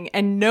something,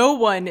 and no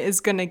one is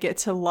going to get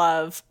to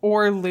love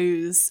or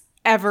lose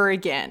ever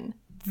again.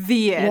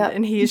 The end. Yep.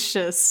 And he's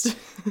just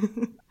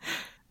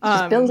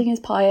Just building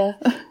his pyre.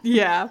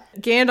 Yeah.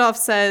 Gandalf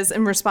says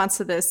in response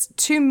to this,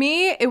 to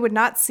me, it would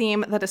not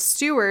seem that a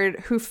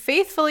steward who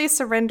faithfully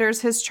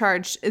surrenders his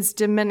charge is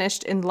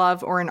diminished in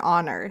love or in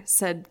honor,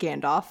 said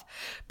Gandalf.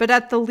 But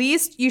at the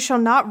least, you shall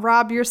not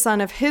rob your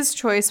son of his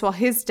choice while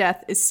his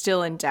death is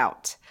still in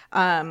doubt.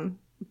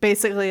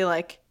 Basically,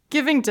 like,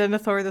 giving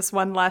Denethor this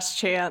one last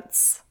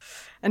chance.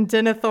 And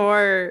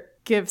Denethor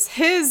gives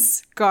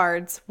his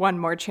guards one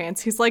more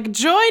chance. He's like,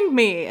 join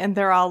me! And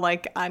they're all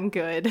like, I'm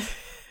good.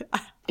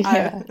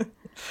 Yeah.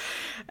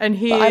 And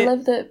he... But I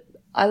love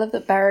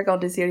that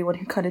Baragon is the only one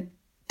who kind of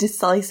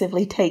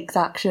decisively takes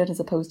action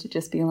as opposed to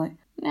just being like,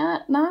 nah,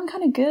 I'm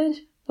kind of good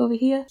over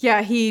here.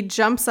 Yeah, he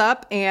jumps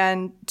up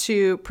and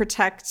to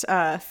protect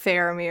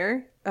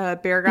Faramir,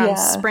 Baragon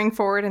sprang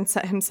forward and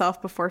set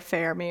himself before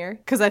Faramir.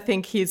 Because I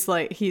think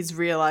he's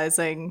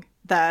realizing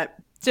that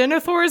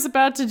Denethor is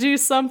about to do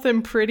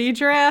something pretty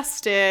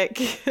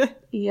drastic.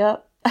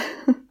 Yep.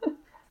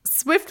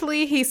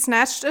 Swiftly, he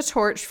snatched a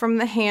torch from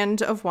the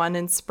hand of one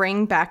and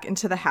sprang back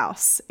into the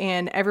house.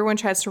 And everyone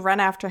tries to run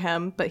after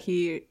him, but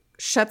he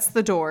shuts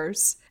the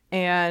doors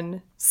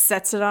and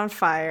sets it on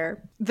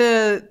fire.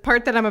 The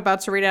part that I'm about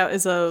to read out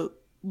is a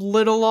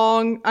little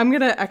long.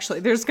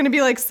 There's going to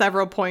be like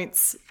several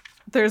points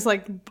There's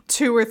like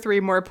 2 or 3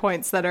 more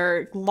points that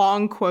are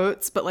long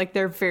quotes, but like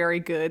they're very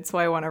good, so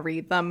I want to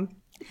read them.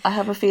 I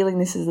have a feeling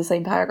this is the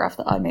same paragraph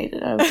that I made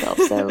it out of,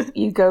 so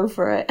you go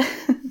for it.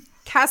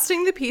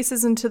 Casting the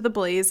pieces into the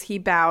blaze, he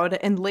bowed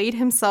and laid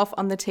himself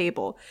on the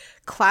table,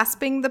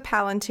 clasping the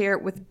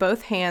palantir with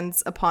both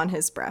hands upon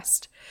his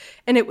breast.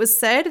 And it was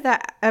said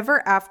that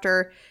ever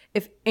after,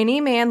 if any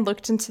man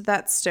looked into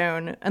that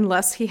stone,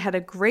 unless he had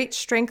a great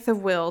strength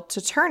of will to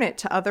turn it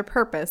to other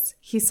purpose,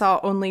 he saw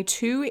only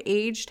 2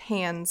 aged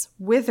hands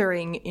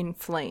withering in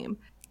flame.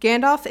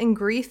 Gandalf, in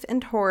grief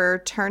and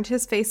horror, turned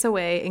his face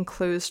away and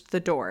closed the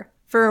door.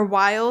 For a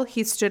while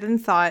he stood in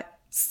thought,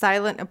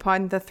 silent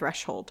upon the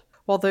threshold,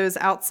 while those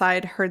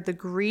outside heard the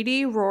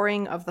greedy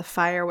roaring of the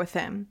fire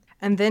within.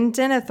 And then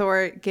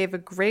Denethor gave a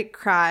great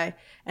cry,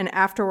 and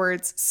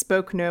afterwards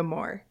spoke no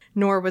more,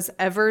 nor was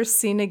ever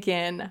seen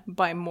again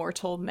by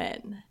mortal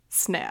men.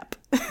 Snap.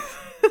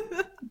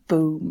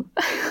 Boom.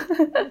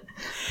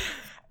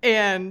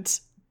 And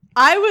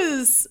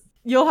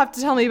you'll have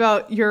to tell me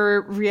about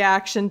your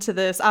reaction to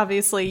this.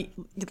 Obviously,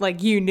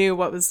 like, you knew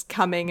what was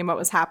coming and what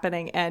was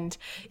happening. And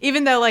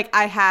even though, like,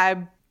 I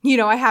had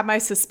my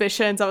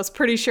suspicions, I was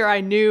pretty sure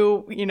I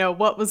knew,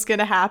 what was going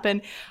to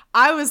happen.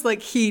 I was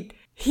like, he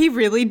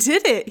really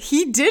did it.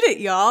 He did it,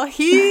 y'all.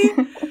 He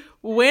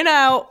went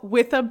out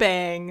with a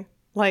bang.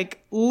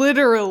 Like,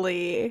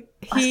 literally.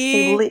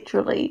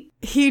 Literally.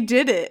 He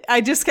did it.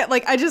 I just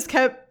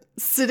kept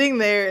sitting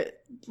there,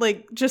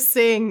 like, just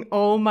saying,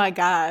 oh my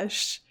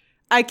gosh,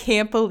 I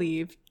can't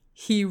believe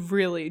he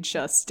really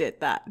just did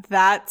that.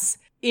 That's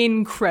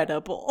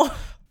incredible.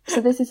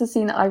 So this is a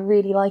scene that I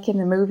really like in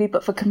the movie,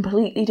 but for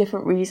completely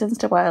different reasons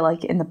to why I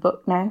like it in the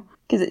book now.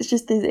 Because it's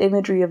just this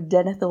imagery of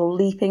Denethor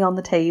leaping on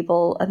the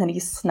table, and then he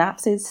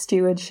snaps his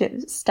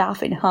stewardship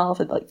staff in half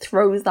and like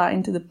throws that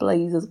into the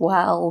blaze as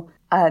well.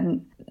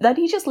 And then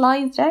he just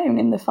lies down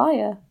in the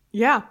fire.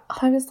 Yeah.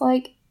 I was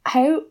like,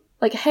 how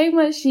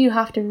much do you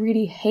have to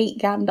really hate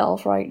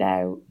Gandalf right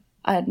now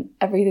and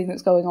everything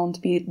that's going on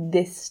to be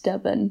this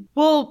stubborn?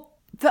 Well,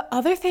 the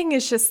other thing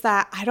is just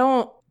that I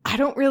don't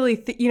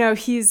really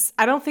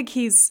I don't think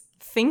he's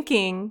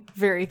thinking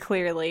very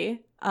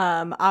clearly.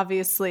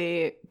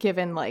 Obviously,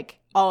 given like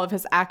all of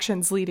his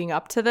actions leading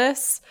up to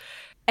this.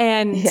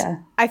 And yeah.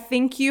 I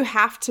think you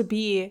have to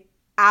be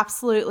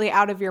absolutely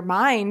out of your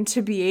mind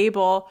to be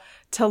able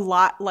to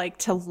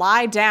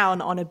lie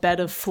down on a bed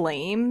of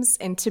flames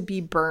and to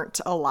be burnt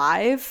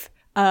alive.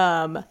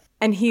 And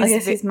I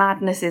guess his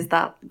madness is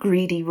that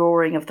greedy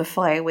roaring of the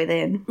fire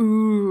within.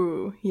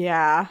 Ooh,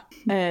 yeah.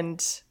 And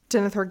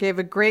Denethor gave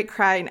a great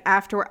cry, and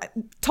afterward,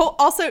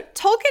 also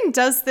Tolkien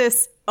does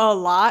this a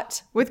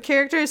lot with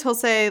characters. He'll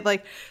say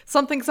like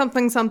something,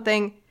 something,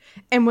 something,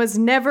 and was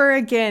never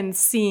again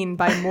seen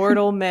by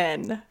mortal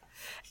men.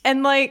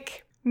 And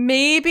like,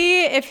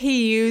 maybe if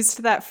he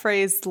used that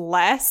phrase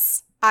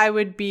less, I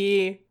would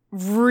be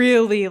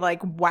really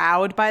like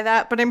wowed by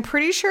that. But I'm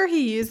pretty sure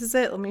he uses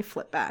it. Let me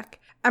flip back.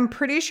 I'm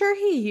pretty sure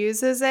he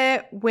uses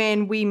it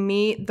when we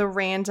meet the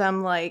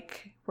random,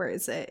 like, where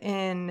is it?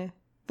 In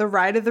the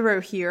Ride of the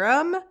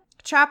Rohirrim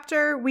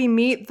chapter, we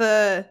meet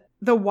the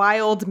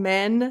wild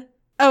men.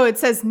 Oh, it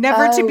says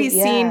never to be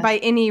seen by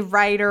any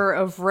rider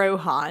of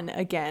Rohan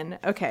again.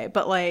 Okay,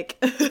 but like,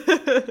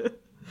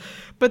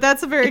 but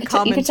that's a very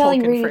common Tolkien you can tell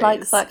he really phrase.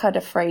 Likes that kind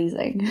of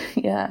phrasing.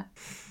 Yeah.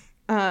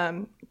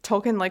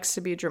 Tolkien likes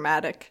to be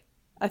dramatic.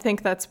 I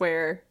think that's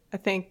where I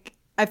think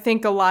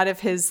a lot of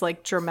his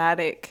like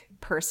dramatic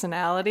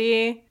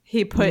personality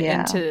he put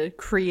into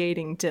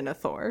creating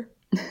Denethor.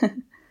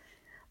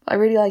 I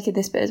really like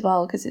this bit as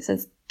well because it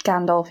says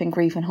Gandalf in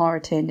grief and horror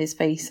turned his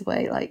face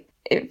away. Like,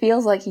 it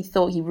feels like he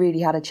thought he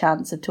really had a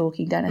chance of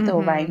talking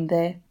Denethor around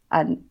there,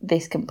 and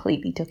this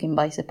completely took him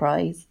by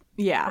surprise.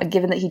 Yeah. And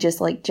given that he just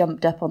like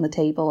jumped up on the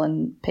table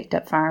and picked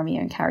up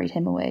Faramir and carried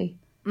him away.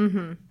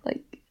 Mm-hmm.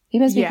 Like, he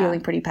must be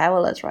feeling pretty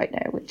powerless right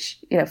now, which,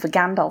 for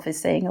Gandalf is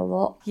saying a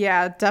lot.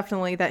 Yeah,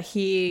 definitely that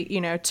he,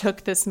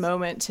 took this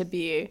moment to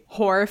be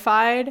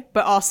horrified,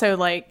 but also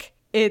like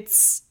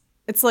it's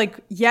like,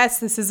 yes,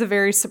 this is a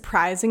very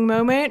surprising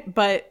moment,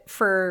 but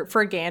for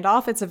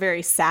Gandalf, it's a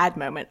very sad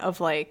moment of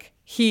like,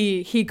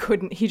 he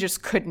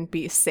just couldn't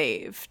be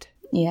saved.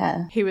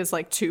 Yeah. He was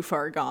like too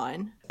far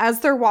gone.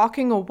 As they're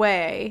walking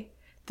away,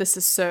 this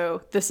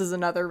is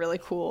another really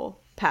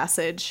cool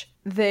passage.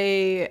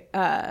 They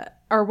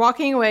are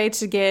walking away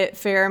to get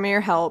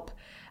Faramir help.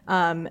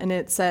 And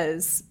it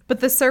says, "But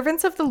the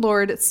servants of the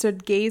Lord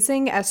stood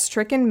gazing as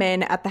stricken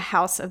men at the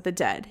house of the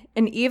dead.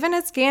 And even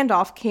as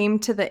Gandalf came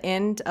to the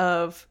end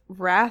of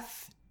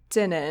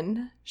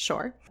Rathdinnen,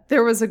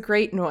 there was a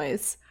great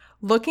noise.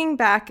 Looking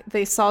back,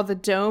 they saw the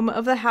dome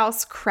of the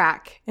house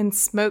crack and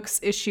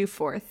smokes issue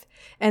forth.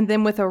 And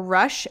then with a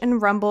rush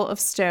and rumble of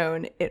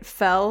stone, it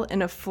fell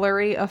in a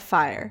flurry of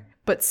fire.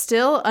 But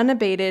still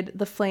unabated,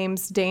 the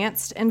flames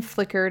danced and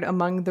flickered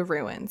among the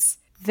ruins.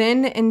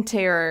 Then, in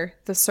terror,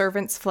 the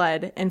servants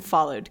fled and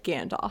followed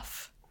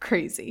Gandalf."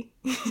 Crazy.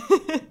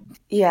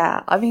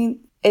 Yeah, I mean,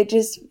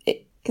 because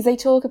they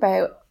talk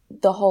about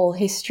the whole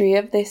history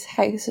of this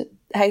house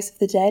of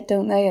the dead,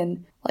 don't they?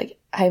 And like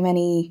how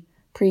many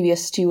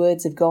previous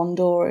stewards of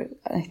Gondor,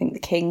 I think the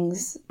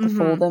kings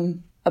before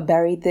them, are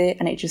buried there,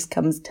 and it just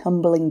comes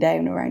tumbling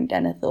down around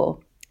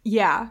Denethor.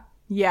 Yeah.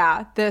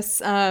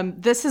 This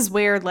is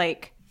where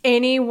like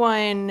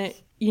anyone,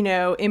 you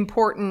know,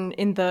 important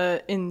in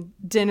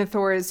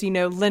Denethor's, you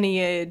know,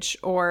 lineage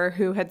or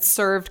who had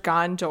served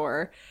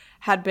Gondor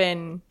had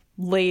been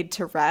laid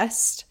to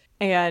rest.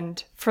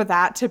 And for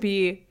that to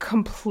be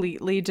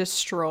completely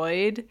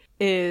destroyed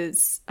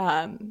is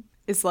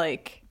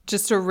like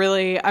just a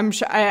really,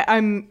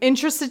 I'm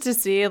interested to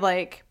see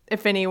like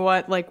if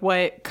anyone, like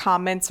what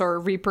comments or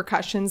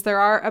repercussions there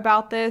are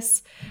about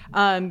this,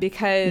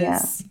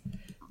 because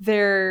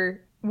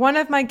one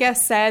of my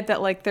guests said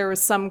that like there was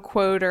some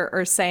quote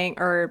or saying,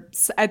 or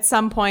at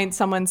some point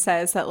someone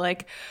says that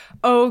like,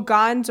 oh,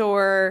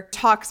 Gondor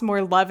talks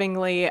more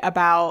lovingly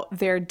about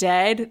their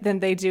dead than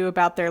they do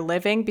about their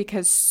living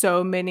because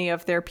so many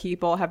of their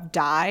people have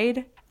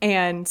died.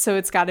 And so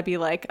it's got to be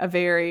like a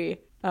very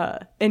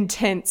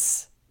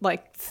intense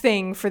like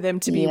thing for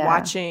them to be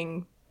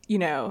watching, you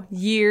know,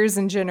 years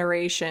and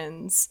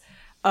generations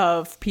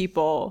of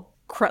people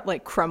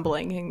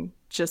crumbling and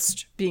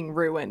just being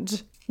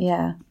ruined.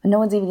 Yeah, and no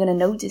one's even going to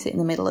notice it in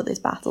the middle of this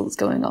battle that's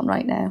going on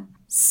right now.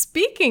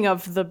 Speaking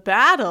of the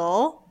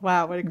battle,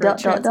 wow, what a great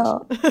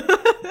transition.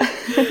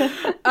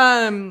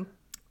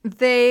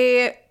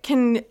 They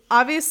can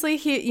obviously,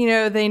 you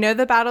know, they know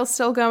the battle's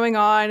still going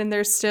on and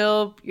there's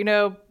still, you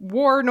know,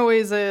 war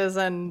noises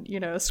and, you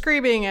know,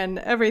 screaming and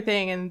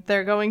everything. And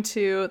they're going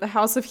to the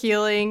House of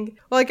Healing.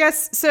 Well, I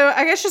guess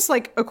just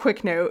like a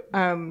quick note.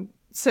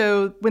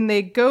 So when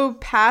they go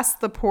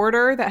past the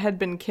porter that had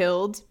been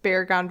killed,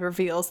 Beregond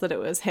reveals that it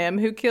was him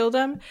who killed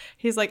him.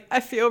 He's like, I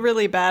feel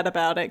really bad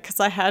about it because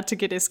I had to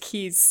get his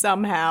keys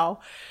somehow.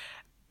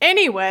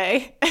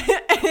 Anyway,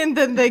 and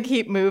then they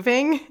keep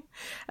moving.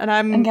 And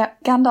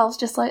Gandalf's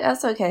just like,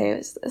 that's okay.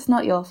 It's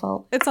not your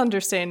fault. It's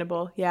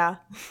understandable, yeah.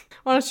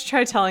 Why don't you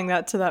try telling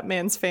that to that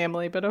man's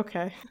family, but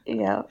okay.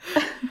 Yeah.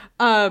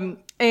 And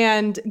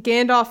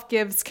Gandalf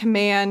gives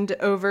command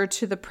over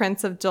to the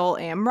Prince of Dol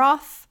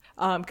Amroth.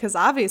 Because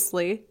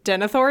obviously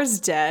Denethor is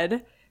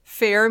dead,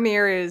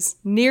 Faramir is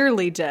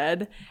nearly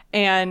dead,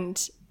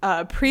 and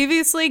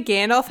previously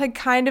Gandalf had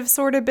kind of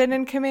sort of been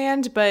in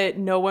command, but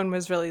no one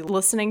was really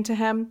listening to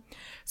him.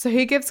 So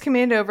he gives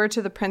command over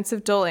to the Prince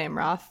of Dol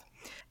Amroth.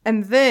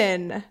 And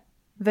then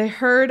they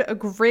heard a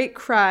great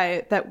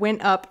cry that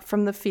went up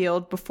from the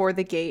field before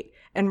the gate,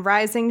 and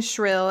rising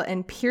shrill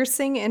and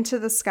piercing into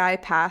the sky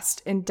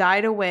passed and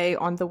died away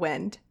on the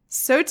wind.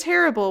 So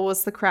terrible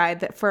was the cry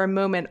that for a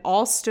moment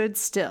all stood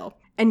still,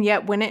 and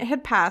yet when it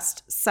had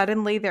passed,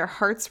 suddenly their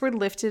hearts were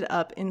lifted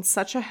up in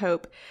such a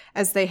hope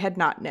as they had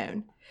not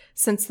known,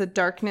 since the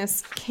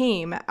darkness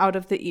came out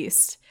of the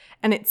east,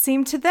 and it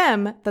seemed to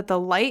them that the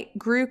light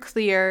grew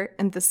clear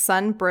and the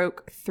sun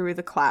broke through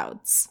the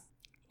clouds.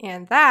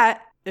 And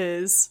that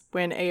is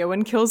when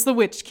Éowyn kills the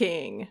Witch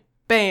King.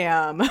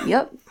 Bam!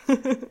 Yep.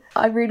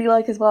 I really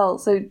like as well.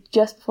 So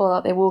just before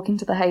that, they walk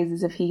into the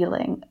Houses of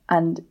Healing,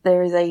 and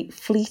there is a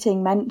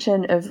fleeting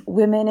mention of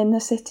women in the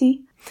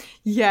city.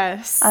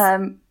 Yes.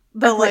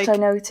 Which I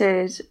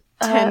noted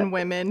 10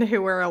 women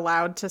who were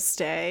allowed to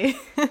stay.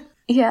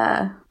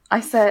 Yeah.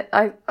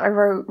 I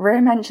wrote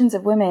rare mentions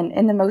of women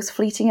in the most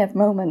fleeting of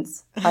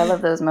moments. I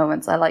love those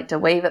moments. I like to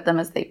wave at them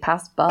as they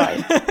pass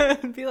by.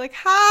 Be like,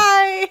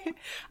 hi,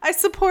 I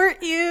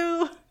support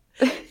you.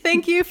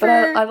 Thank you for...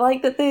 But I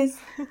like that there's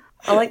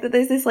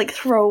this like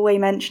throwaway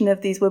mention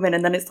of these women,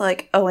 and then it's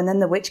like, oh, and then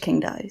the Witch King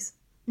dies.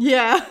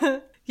 Yeah.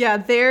 Yeah,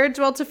 there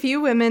dwelt a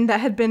few women that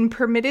had been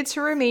permitted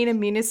to remain in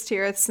Minas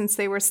Tirith since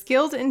they were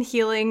skilled in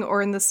healing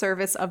or in the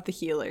service of the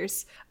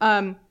healers.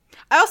 I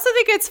also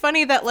think it's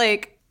funny that,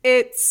 like,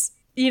 it's,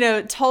 you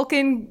know,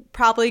 Tolkien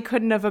probably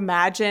couldn't have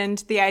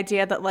imagined the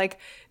idea that, like,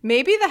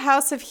 maybe the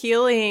House of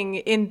Healing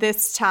in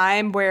this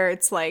time where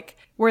it's, like,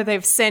 where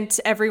they've sent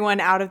everyone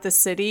out of the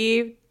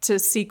city to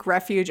seek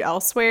refuge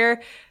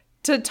elsewhere,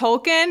 to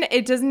Tolkien,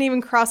 it doesn't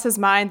even cross his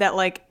mind that,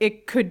 like,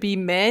 it could be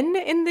men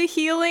in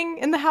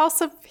the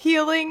House of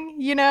Healing,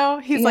 you know?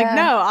 He's like,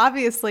 no,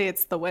 obviously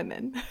it's the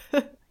women.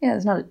 Yeah,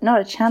 there's not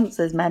a chance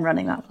there's men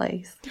running that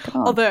place.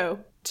 Although,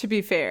 to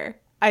be fair,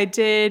 I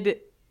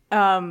did,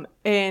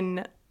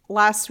 in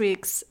last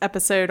week's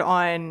episode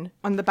on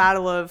the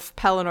Battle of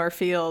Pelennor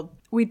Field,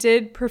 we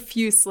did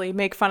profusely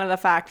make fun of the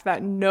fact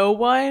that no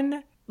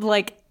one,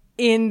 like,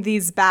 in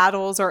these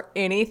battles or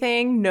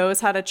anything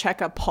knows how to check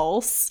a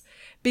pulse.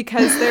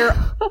 Because they're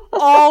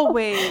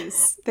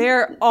always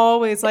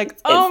like,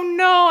 oh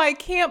no, I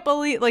can't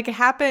believe, like, it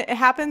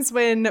happens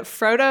when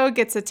Frodo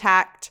gets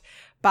attacked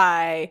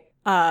by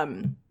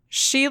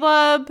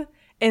Shelob,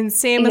 and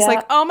Sam is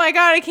like, oh my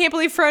god, I can't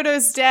believe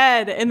Frodo's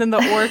dead. And then the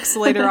orcs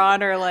later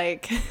on are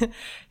like,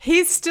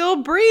 he's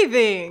still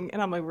breathing.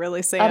 And I'm like,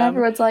 really, Sam? And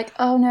everyone's like,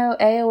 oh no,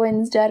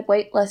 Éowyn's dead.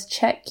 Wait, let's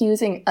check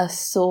using a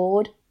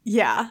sword.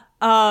 Yeah.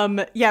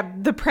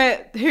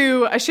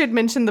 Who I should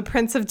mention, the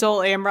Prince of Dol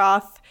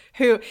Amroth,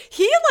 who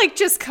he like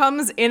just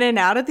comes in and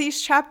out of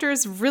these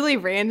chapters really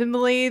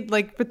randomly,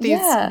 like with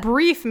these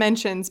brief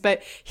mentions,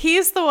 but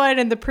he's the one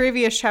in the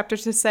previous chapter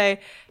to say,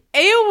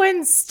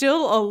 Eowyn's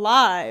still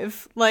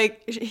alive.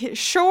 Like,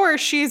 sure,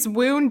 she's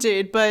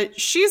wounded, but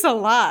she's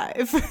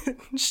alive.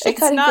 She's it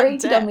kind of not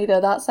grated dead. on me, though,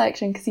 that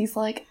section, because he's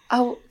like,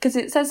 oh, because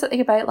it says something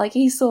about, like,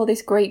 he saw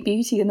this great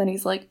beauty, and then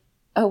he's like,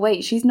 oh,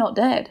 wait, she's not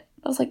dead.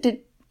 I was like,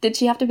 did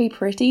she have to be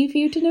pretty for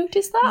you to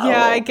notice that?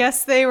 Yeah, or? I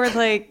guess they were,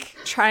 like,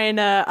 trying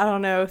to, I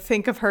don't know,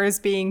 think of her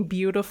as being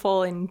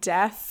beautiful in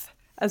death,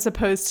 as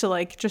opposed to,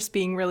 like, just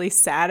being really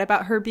sad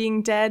about her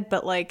being dead,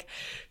 but, like,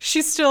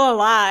 she's still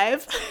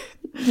alive.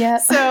 Yeah.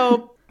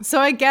 So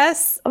I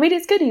guess... I mean,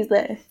 it's good he's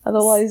there.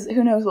 Otherwise,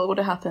 who knows what would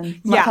have happened.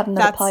 Might have had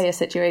another Pyre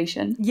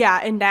situation. Yeah,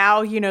 and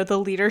now, you know, the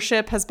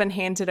leadership has been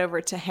handed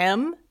over to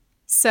him.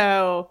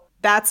 So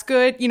that's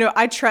good. You know,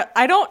 I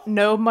don't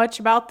know much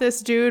about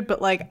this dude,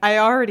 but, like, I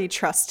already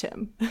trust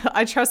him.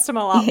 I trust him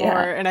a lot more,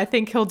 and I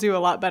think he'll do a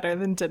lot better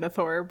than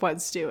Denethor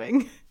was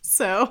doing.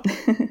 So,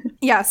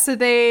 yeah, so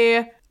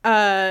they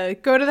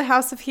go to the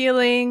House of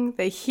Healing.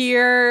 They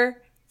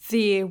hear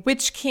the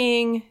Witch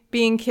King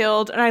being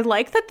killed, and I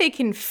like that they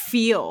can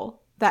feel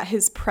that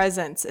his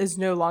presence is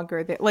no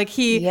longer there. Like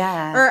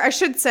or I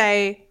should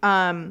say,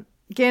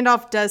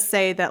 Gandalf does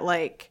say that,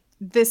 like,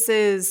 this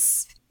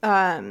is,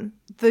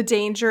 the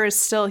danger is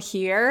still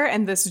here,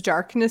 and this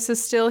darkness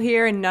is still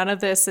here, and none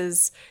of this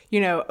is, you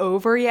know,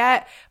 over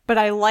yet. But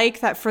I like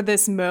that for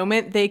this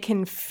moment, they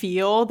can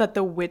feel that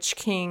the Witch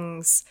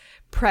King's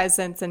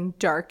presence and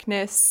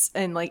darkness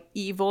and, like,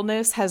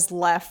 evilness has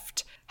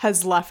left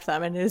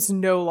them and is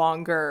no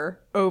longer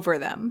over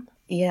them.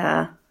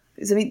 Yeah.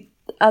 Because, I mean,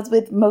 as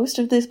with most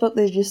of this book,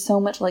 there's just so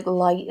much, like,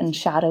 light and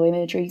shadow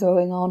imagery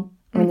going on.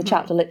 I mean, the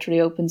chapter literally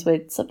opens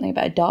with something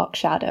about a dark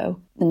shadow.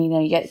 Then, you know,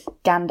 you get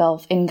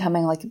Gandalf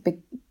incoming like a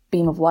big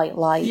beam of white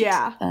light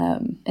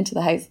into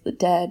the House of the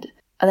Dead.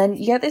 And then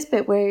you get this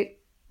bit where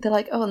they're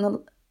like, oh, and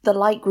the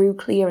light grew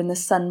clear and the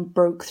sun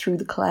broke through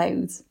the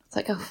clouds. It's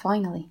like, oh,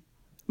 finally.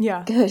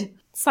 Yeah. Good.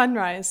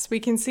 Sunrise.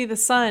 We can see the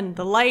sun.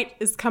 The light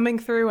is coming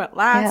through at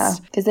last.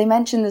 Yeah, because they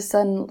mentioned the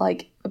sun,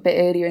 like, a bit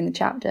earlier in the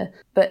chapter,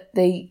 but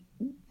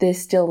they're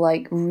still,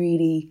 like,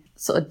 really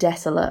sort of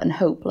desolate and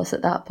hopeless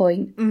at that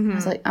point. I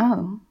was like,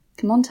 oh,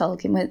 come on,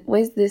 Tolkien,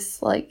 where's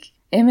this, like,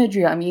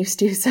 imagery I'm used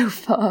to so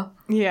far?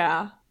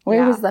 Yeah.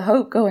 Where was the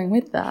hope going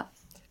with that?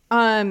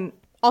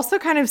 Also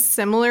kind of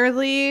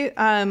similarly,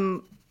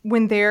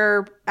 when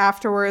they're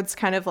afterwards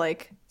kind of,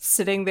 like,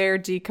 sitting there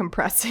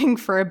decompressing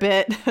for a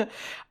bit,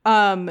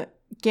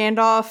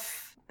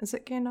 Gandalf, is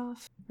it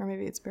Gandalf? Or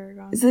maybe it's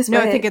Baragon. Is this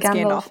no, I think it's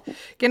Gandalf.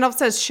 Gandalf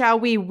says, shall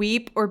we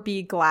weep or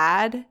be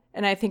glad?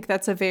 And I think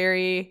that's a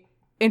very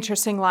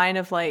interesting line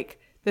of, like,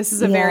 this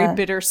is a very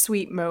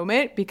bittersweet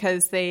moment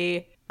because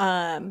they,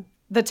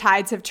 the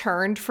tides have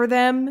turned for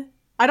them.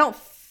 I don't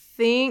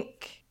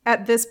think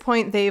at this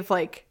point they've,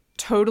 like,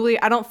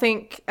 I don't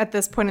think at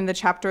this point in the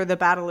chapter the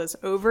battle is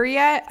over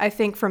yet. I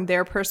think from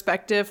their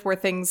perspective where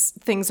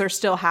things are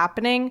still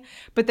happening,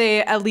 but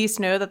they at least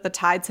know that the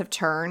tides have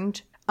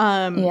turned.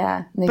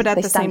 But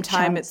at the same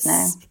time,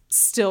 it's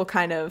still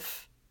kind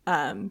of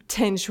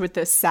tinged with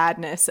this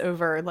sadness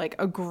over, like,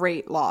 a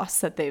great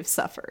loss that they've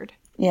suffered.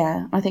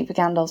 Yeah, I think for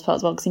Gandalf's part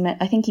as well, because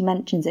I think he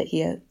mentions it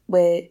here,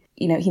 where,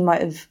 you know, he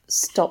might have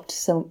stopped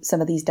some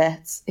of these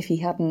deaths if he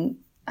hadn't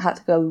had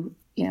to go,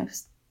 you know,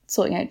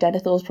 sorting out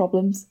Denethor's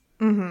problems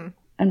and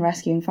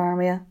rescuing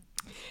Faramir.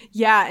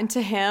 Yeah, and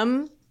to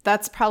him,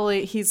 that's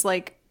probably, he's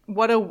like,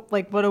 what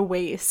a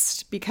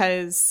waste,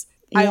 because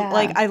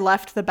I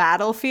left the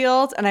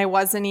battlefield and I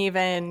wasn't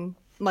even,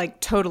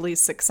 like, totally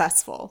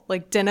successful.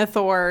 Like,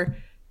 Denethor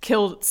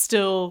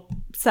still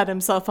set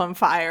himself on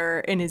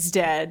fire and is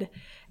dead,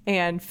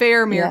 and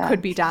Faramir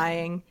could be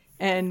dying,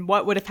 and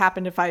what would have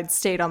happened if I had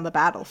stayed on the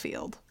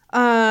battlefield?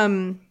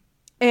 And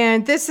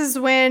this is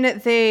when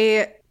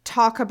they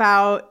talk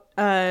about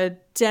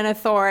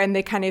Denethor, and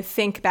they kind of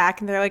think back,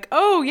 and they're like,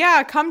 oh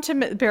yeah,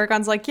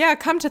 Baragon's like, yeah,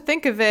 come to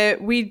think of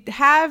it, we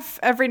have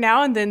every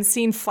now and then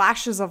seen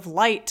flashes of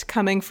light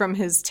coming from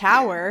his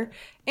tower.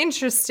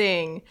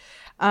 Interesting.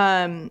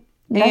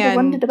 Never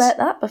wondered about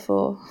that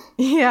before.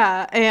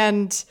 Yeah,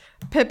 and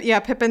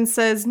Pippin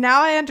says,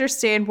 now I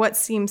understand what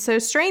seemed so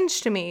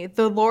strange to me.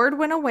 The Lord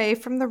went away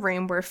from the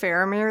room where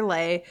Faramir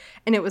lay,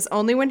 and it was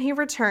only when he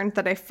returned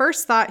that I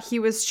first thought he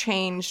was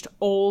changed,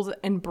 old,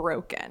 and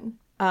broken.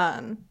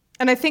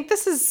 And I think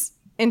this is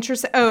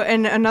interesting. Oh,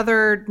 and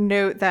another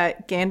note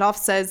that Gandalf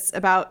says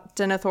about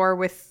Denethor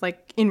with,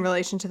 like, in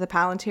relation to the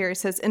Palantir, he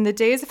says, in the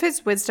days of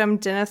his wisdom,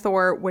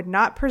 Denethor would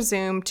not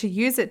presume to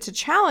use it to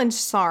challenge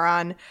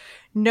Sauron,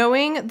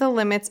 knowing the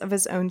limits of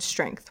his own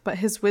strength. But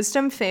his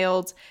wisdom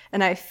failed,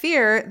 and I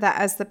fear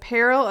that as the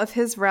peril of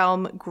his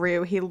realm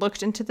grew, he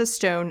looked into the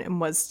stone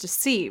and was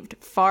deceived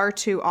far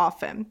too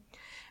often.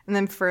 And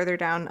then further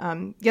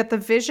down, yet the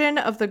vision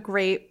of the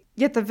great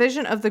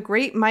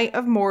might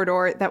of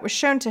Mordor that was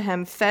shown to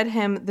him fed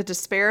him the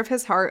despair of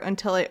his heart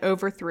until it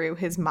overthrew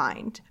his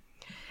mind.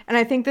 And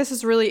I think this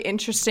is really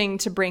interesting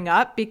to bring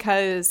up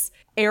because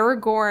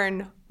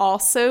Aragorn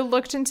also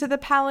looked into the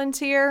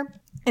Palantir,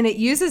 and it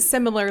uses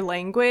similar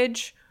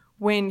language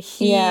when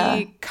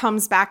he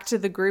comes back to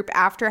the group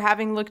after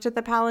having looked at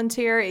the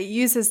Palantir. It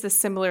uses the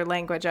similar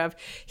language of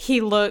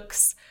he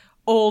looks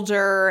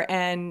older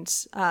and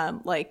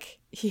like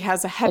he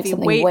has a heavy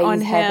weight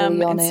on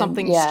him and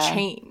something's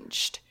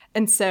changed.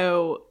 And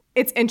so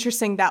it's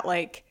interesting that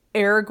like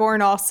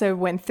Aragorn also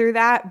went through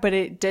that, but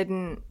it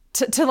didn't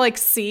to like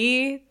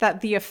see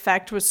that the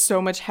effect was so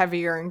much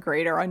heavier and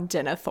greater on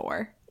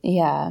Denethor.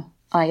 Yeah,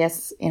 I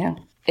guess, you know,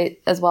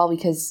 it as well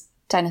because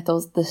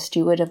Denethor's the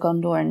steward of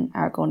Gondor and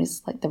Aragorn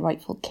is like the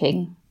rightful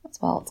king as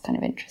well. It's kind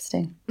of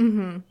interesting.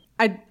 Mm-hmm.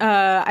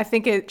 I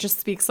think it just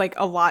speaks like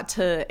a lot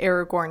to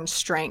Aragorn's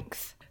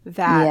strength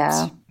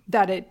that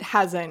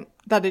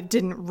it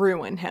didn't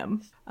ruin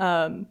him.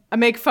 I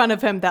make fun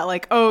of him that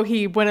like, oh,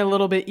 he went a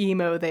little bit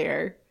emo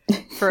there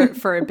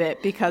for a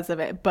bit because of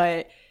it,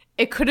 but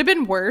it could have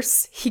been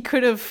worse. He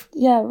could have...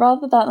 Yeah,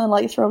 rather than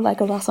like throw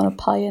Legolas on a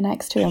pyre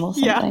next to him or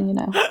something, you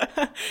know.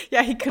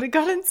 Yeah, he could have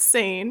got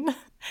insane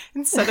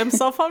and set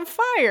himself on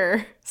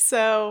fire.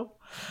 So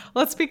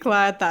let's be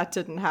glad that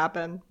didn't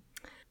happen.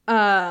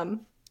 And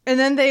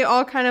then they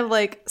all kind of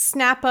like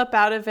snap up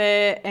out of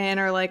it and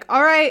are like,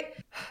 all right,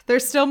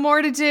 there's still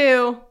more to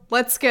do.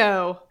 Let's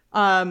go.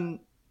 And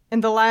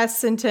the last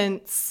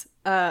sentence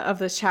of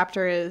this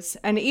chapter is,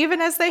 and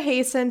even as they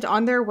hastened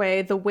on their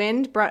way, the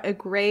wind brought a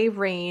gray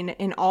rain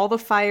and all the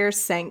fires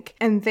sank,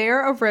 and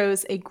there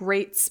arose a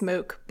great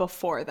smoke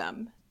before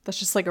them. That's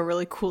just like a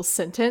really cool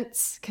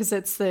sentence because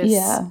it's this,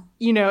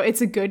 you know,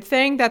 it's a good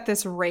thing that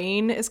this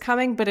rain is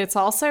coming, but it's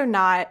also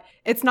not,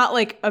 it's not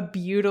like a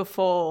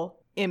beautiful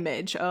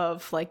image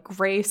of like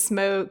gray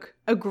smoke,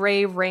 a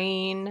gray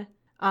rain.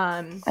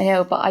 I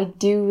know, but I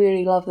do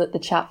really love that the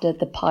chapter,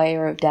 The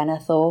Pyre of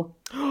Denethor,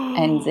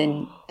 ends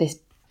in this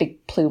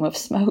big plume of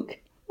smoke.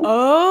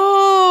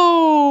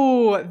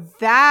 Oh,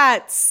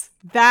 that's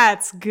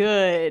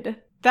good.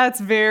 That's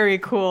very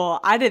cool.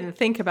 I didn't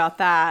think about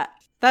that.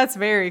 That's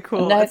very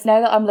cool. Now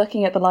that I'm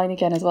looking at the line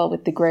again as well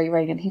with the grey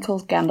rain, and he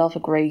calls Gandalf a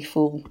grey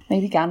fool.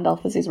 Maybe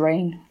Gandalf was his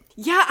rain.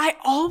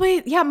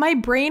 Yeah, my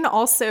brain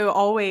also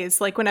always,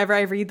 like, whenever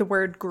I read the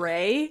word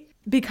gray,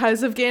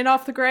 because of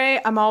Gandalf the Grey,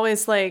 I'm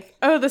always like,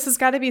 oh, this has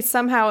got to be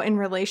somehow in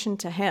relation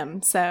to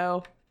him,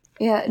 so...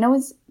 Yeah,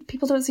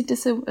 people don't seem to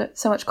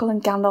so much call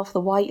him Gandalf the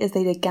White as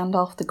they did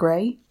Gandalf the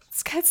Grey.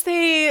 It's because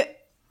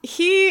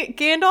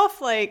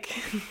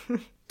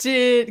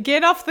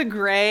Gandalf the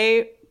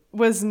Grey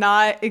was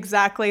not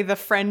exactly the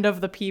friend of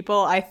the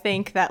people I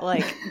think that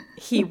like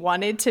he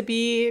wanted to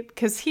be,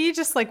 because he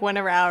just like went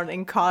around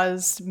and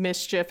caused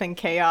mischief and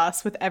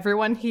chaos with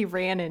everyone he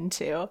ran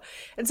into.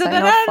 And so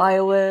then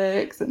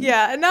fireworks. And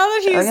and now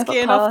that he's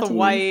Gandalf the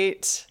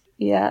White,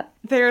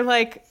 they're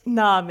like,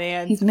 nah,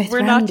 man, he's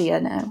Mithrandir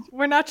now.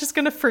 We're not just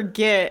gonna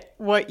forget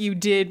what you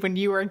did when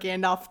you were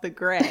Gandalf the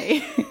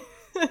Grey.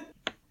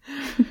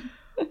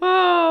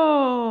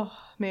 Oh.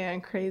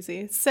 Man,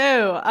 crazy.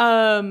 So,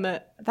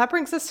 that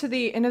brings us to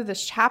the end of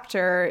this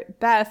chapter.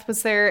 Beth,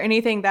 was there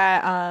anything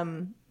that,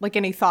 like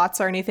any thoughts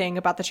or anything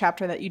about the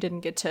chapter that you didn't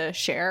get to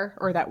share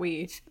or that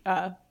we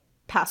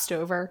passed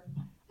over?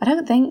 I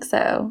don't think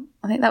so.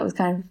 I think that was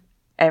kind of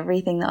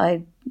everything that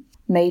I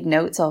made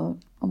notes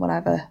on or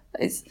whatever.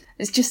 It's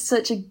just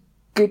such a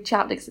good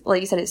chapter. Like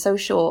you said, it's so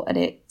short and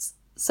it's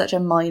such a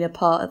minor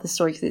part of the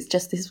story because it's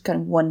just this kind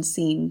of one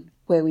scene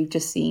where we've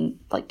just seen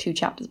like 2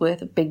 chapters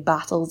worth of big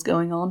battles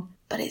going on.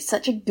 But it's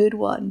such a good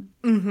one.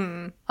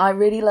 Mm-hmm. I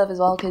really love as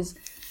well because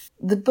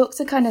the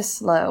books are kind of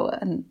slow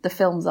and the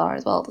films are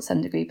as well to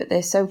some degree, but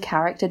they're so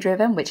character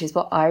driven, which is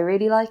what I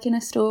really like in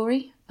a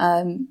story.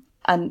 And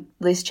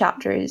this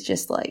chapter is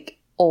just like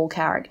all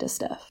character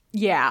stuff.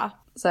 Yeah.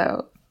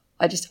 So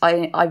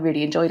I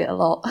really enjoyed it a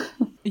lot.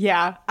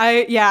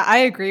 I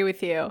agree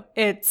with you.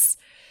 It's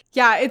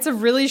a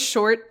really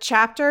short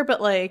chapter,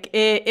 but like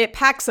it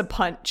packs a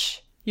punch.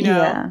 You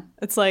know,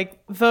 It's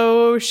like,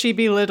 though she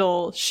be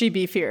little, she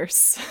be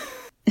fierce,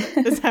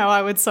 is how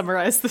I would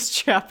summarize this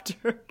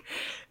chapter.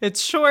 It's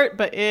short,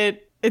 but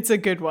it's a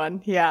good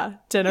one. Yeah.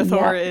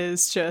 Denethor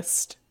is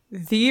just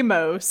the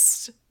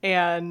most.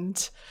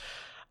 And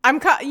I'm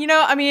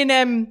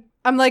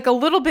like a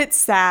little bit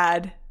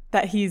sad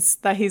that he's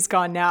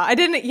gone now. I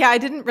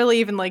didn't really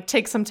even like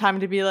take some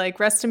time to be like,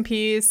 rest in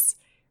peace.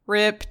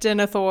 Rip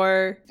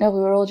Denethor. No, we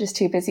were all just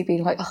too busy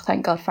being like, oh,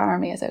 thank God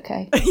Faramir is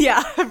okay.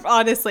 Yeah,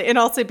 honestly. And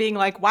also being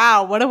like,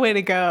 wow, what a way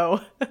to go.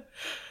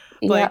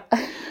 Like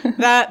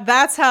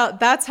that's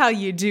how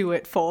you do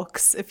it,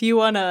 folks. If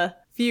you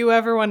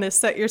ever want to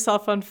set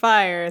yourself on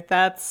fire,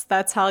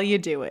 that's how you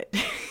do it.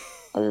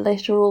 A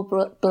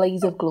literal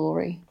blaze of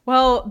glory.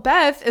 Well,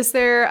 Beth, is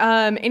there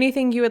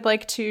anything you would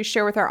like to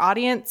share with our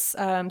audience,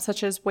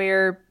 such as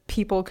where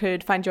people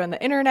could find you on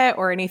the internet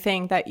or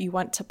anything that you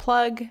want to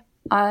plug?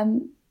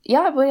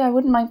 Yeah, I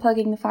wouldn't mind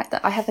plugging the fact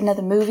that I have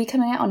another movie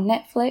coming out on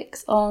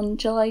Netflix on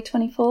July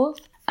 24th.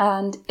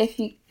 And if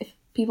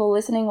people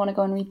listening want to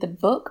go and read the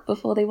book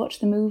before they watch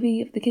the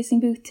movie of The Kissing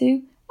Booth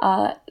 2,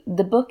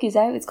 The book is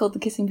out. It's called The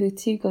Kissing Booth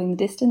 2, Going the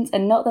Distance.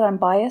 And not that I'm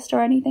biased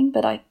or anything,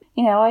 but I'd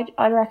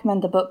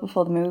recommend the book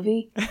before the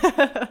movie.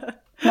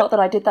 Not that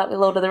I did that with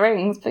Lord of the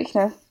Rings, but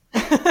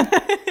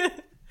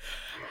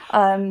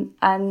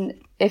and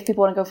if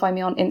people want to go find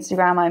me on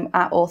Instagram, I'm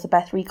at author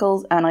Beth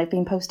Reekles, and I've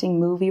been posting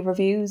movie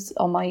reviews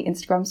on my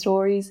Instagram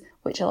stories,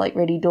 which are like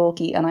really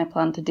dorky, and I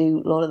plan to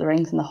do Lord of the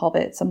Rings and The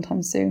Hobbit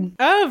sometime soon.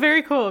 Oh,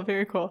 very cool.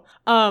 Very cool.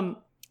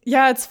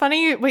 Yeah, it's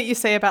funny what you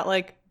say about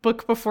like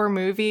book before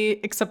movie,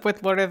 except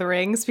with Lord of the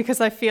Rings,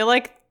 because I feel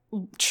like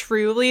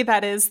truly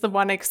that is the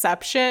one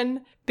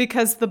exception,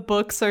 because the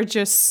books are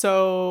just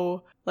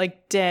so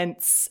like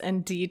dense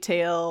and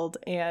detailed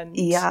and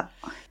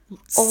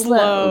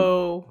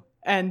slow,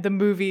 and the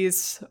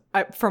movies,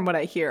 from what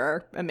I hear,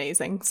 are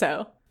amazing.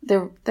 So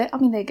they're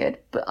good.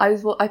 But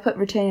I put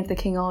Return of the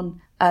King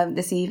on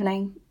this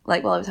evening,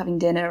 like while I was having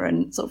dinner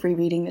and sort of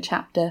rereading the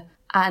chapter.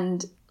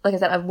 And like I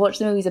said, I've watched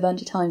the movies a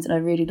bunch of times and I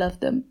really love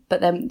them.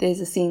 But then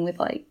there's a scene with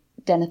like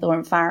Denethor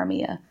and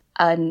Faramir,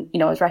 and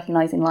I was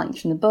recognising lines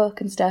from the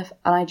book and stuff,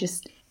 and I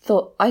just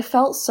thought I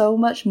felt so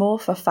much more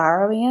for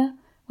Faramir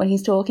when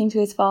he's talking to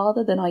his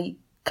father than I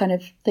kind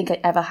of think I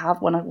ever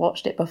have when I've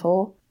watched it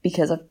before,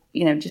 because I've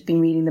just been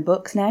reading the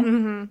books now.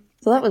 Mm-hmm.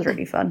 So that was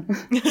really fun.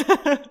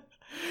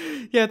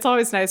 Yeah, it's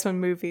always nice when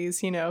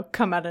movies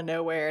come out of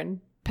nowhere and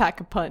pack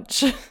a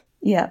punch.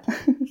 Yeah.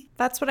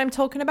 That's What I'm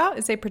Talking About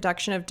is a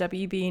production of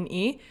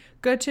WB&E.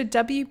 Go to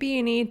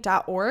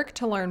WB&E.org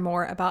to learn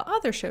more about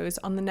other shows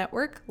on the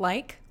network,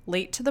 like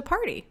Late to the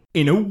Party.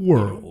 In a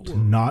world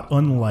not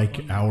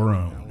unlike our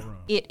own.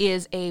 It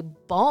is a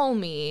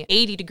balmy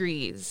 80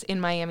 degrees in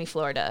Miami,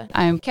 Florida.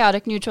 I'm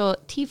chaotic neutral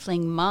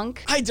tiefling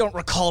monk. I don't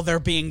recall there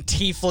being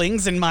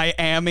tieflings in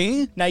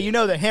Miami. Now you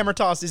know that hammer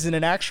toss isn't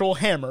an actual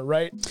hammer,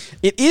 right?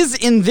 It is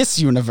in this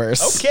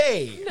universe.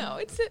 Okay. No,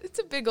 it's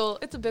a big ol'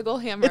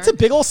 hammer. It's a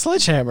big ol'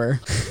 sledgehammer.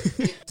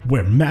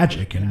 Where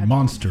magic and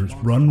monsters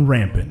run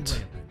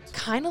rampant.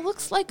 Kind of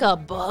looks like a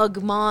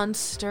bug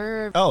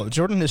monster. Oh,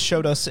 Jordan has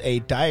showed us a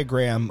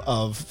diagram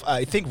of,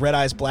 I think, Red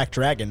Eye's Black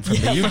Dragon from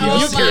the Yu-Gi-Oh!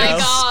 Oh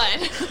my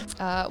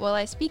god. Well,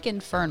 I speak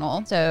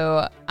infernal,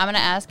 so I'm going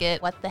to ask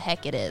it what the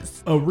heck it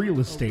is. A real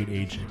estate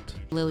agent.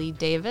 Lily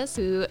Davis,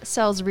 who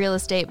sells real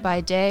estate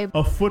by day.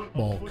 A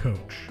football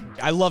coach.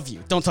 I love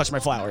you. Don't touch my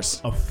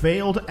flowers. A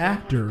failed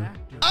actor.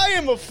 I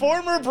am a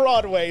former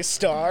Broadway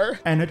star.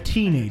 And a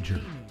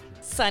teenager.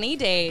 Sunny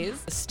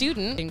days, a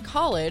student in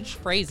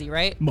college, crazy,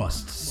 right?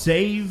 Must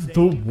save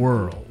the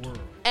world.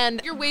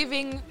 And you're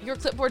waving your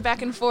clipboard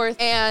back and forth,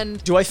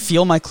 and... Do I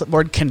feel my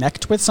clipboard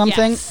connect with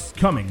something? Yes.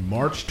 Coming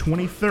March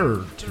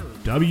 23rd to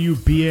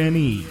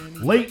WB&E.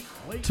 Late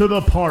to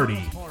the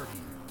Party.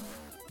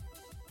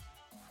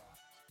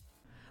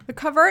 The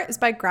cover is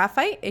by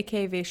Graphite,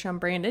 aka Vaishon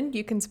Brandon.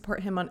 You can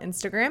support him on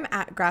Instagram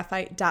at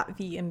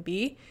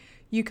graphite.vmb.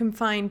 You can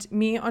find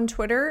me on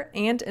Twitter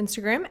and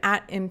Instagram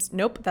at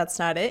nope, that's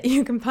not it.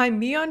 You can find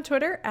me on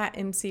Twitter at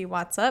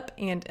MCWhatsup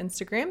and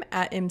Instagram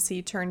at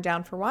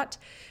MCTurnDownForWhat.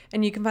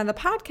 And you can find the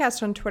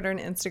podcast on Twitter and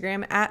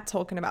Instagram at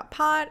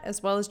TolkienAboutPod,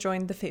 as well as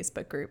join the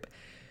Facebook group.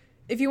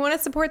 If you want to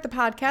support the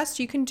podcast,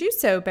 you can do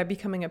so by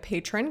becoming a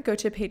patron. Go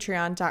to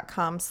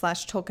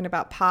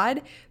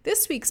patreon.com/TolkienAboutPod.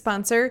 This week's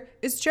sponsor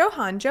is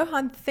Johan.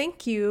 Johan,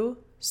 thank you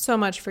so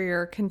much for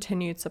your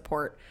continued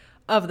support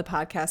of the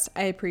podcast.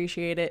 I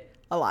appreciate it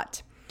a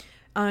lot.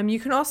 You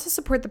can also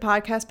support the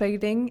podcast by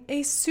getting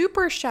a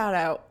super shout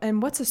out.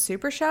 And what's a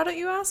super shout out,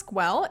 you ask?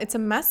 Well, it's a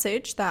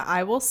message that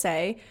I will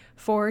say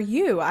for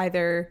you,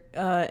 either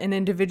an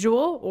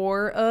individual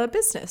or a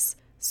business.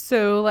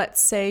 So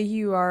let's say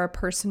you are a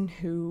person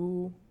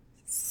who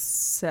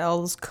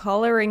sells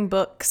coloring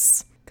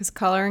books, because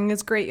coloring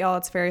is great, y'all.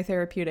 It's very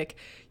therapeutic.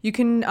 You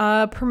can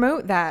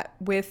promote that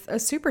with a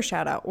super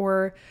shout out.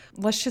 Or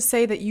let's just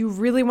say that you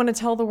really want to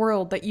tell the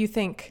world that you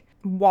think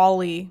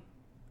WALL-E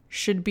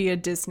should be a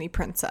Disney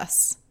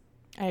princess.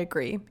 I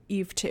agree.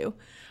 Eve too.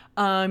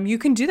 You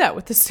can do that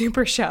with the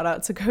super shout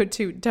out. So go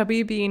to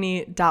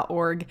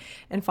WBNE.org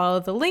and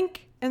follow the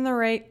link in the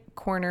right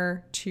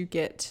corner to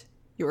get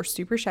your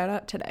super shout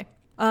out today.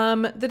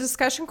 The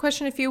discussion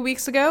question a few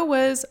weeks ago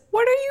was,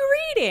 what are you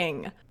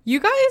reading? You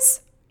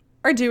guys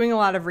are doing a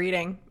lot of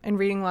reading and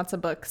reading lots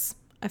of books.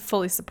 I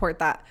fully support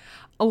that.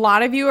 A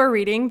lot of you are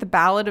reading The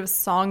Ballad of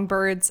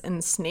Songbirds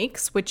and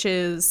Snakes, which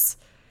is...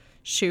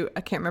 I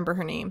can't remember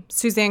her name.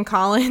 Suzanne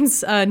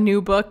Collins'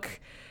 new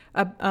book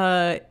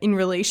in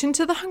relation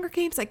to the Hunger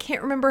Games. I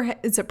can't remember.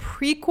 It's a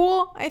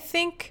prequel, I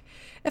think,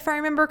 if I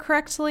remember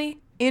correctly.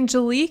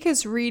 Angelique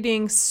is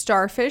reading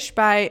Starfish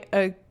by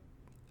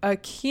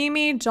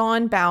Akimi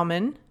Dawn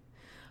Bauman.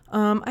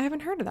 I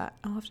haven't heard of that.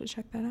 I'll have to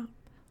check that out.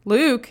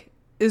 Luke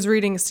is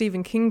reading a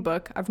Stephen King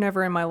book. I've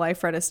never in my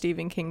life read a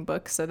Stephen King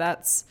book, so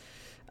that's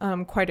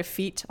quite a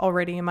feat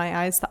already in my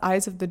eyes. The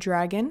Eyes of the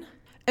Dragon.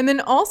 And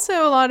then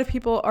also a lot of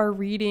people are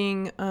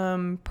reading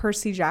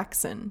Percy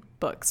Jackson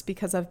books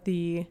because of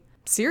the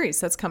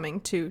series that's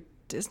coming to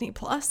Disney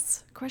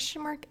Plus? ? I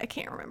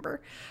can't remember.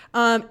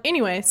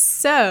 Anyway,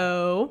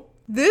 so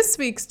this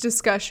week's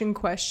discussion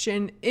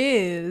question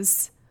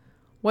is,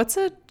 what's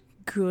a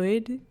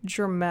good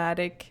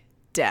dramatic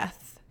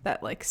death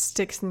that like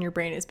sticks in your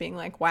brain as being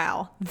like,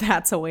 wow,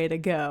 that's a way to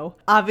go.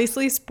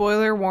 Obviously,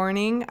 spoiler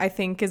warning, I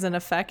think, is in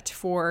effect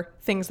for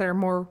things that are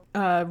more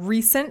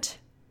recent.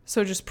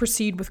 So just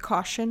proceed with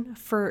caution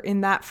in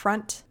that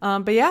front.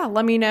 But yeah,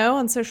 let me know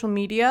on social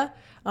media,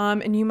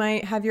 and you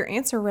might have your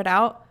answer read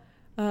out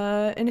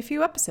in a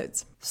few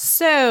episodes.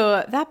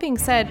 So that being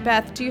said,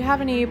 Beth, do you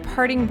have any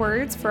parting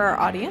words for our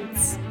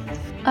audience?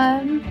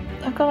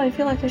 Oh god, I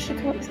feel like I should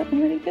come up with something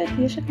really good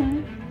here,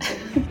 shouldn't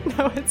I?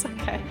 No, it's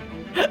okay.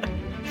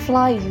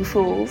 Fly, you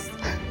fools.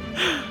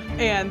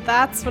 And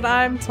that's what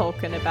I'm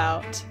talking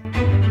about.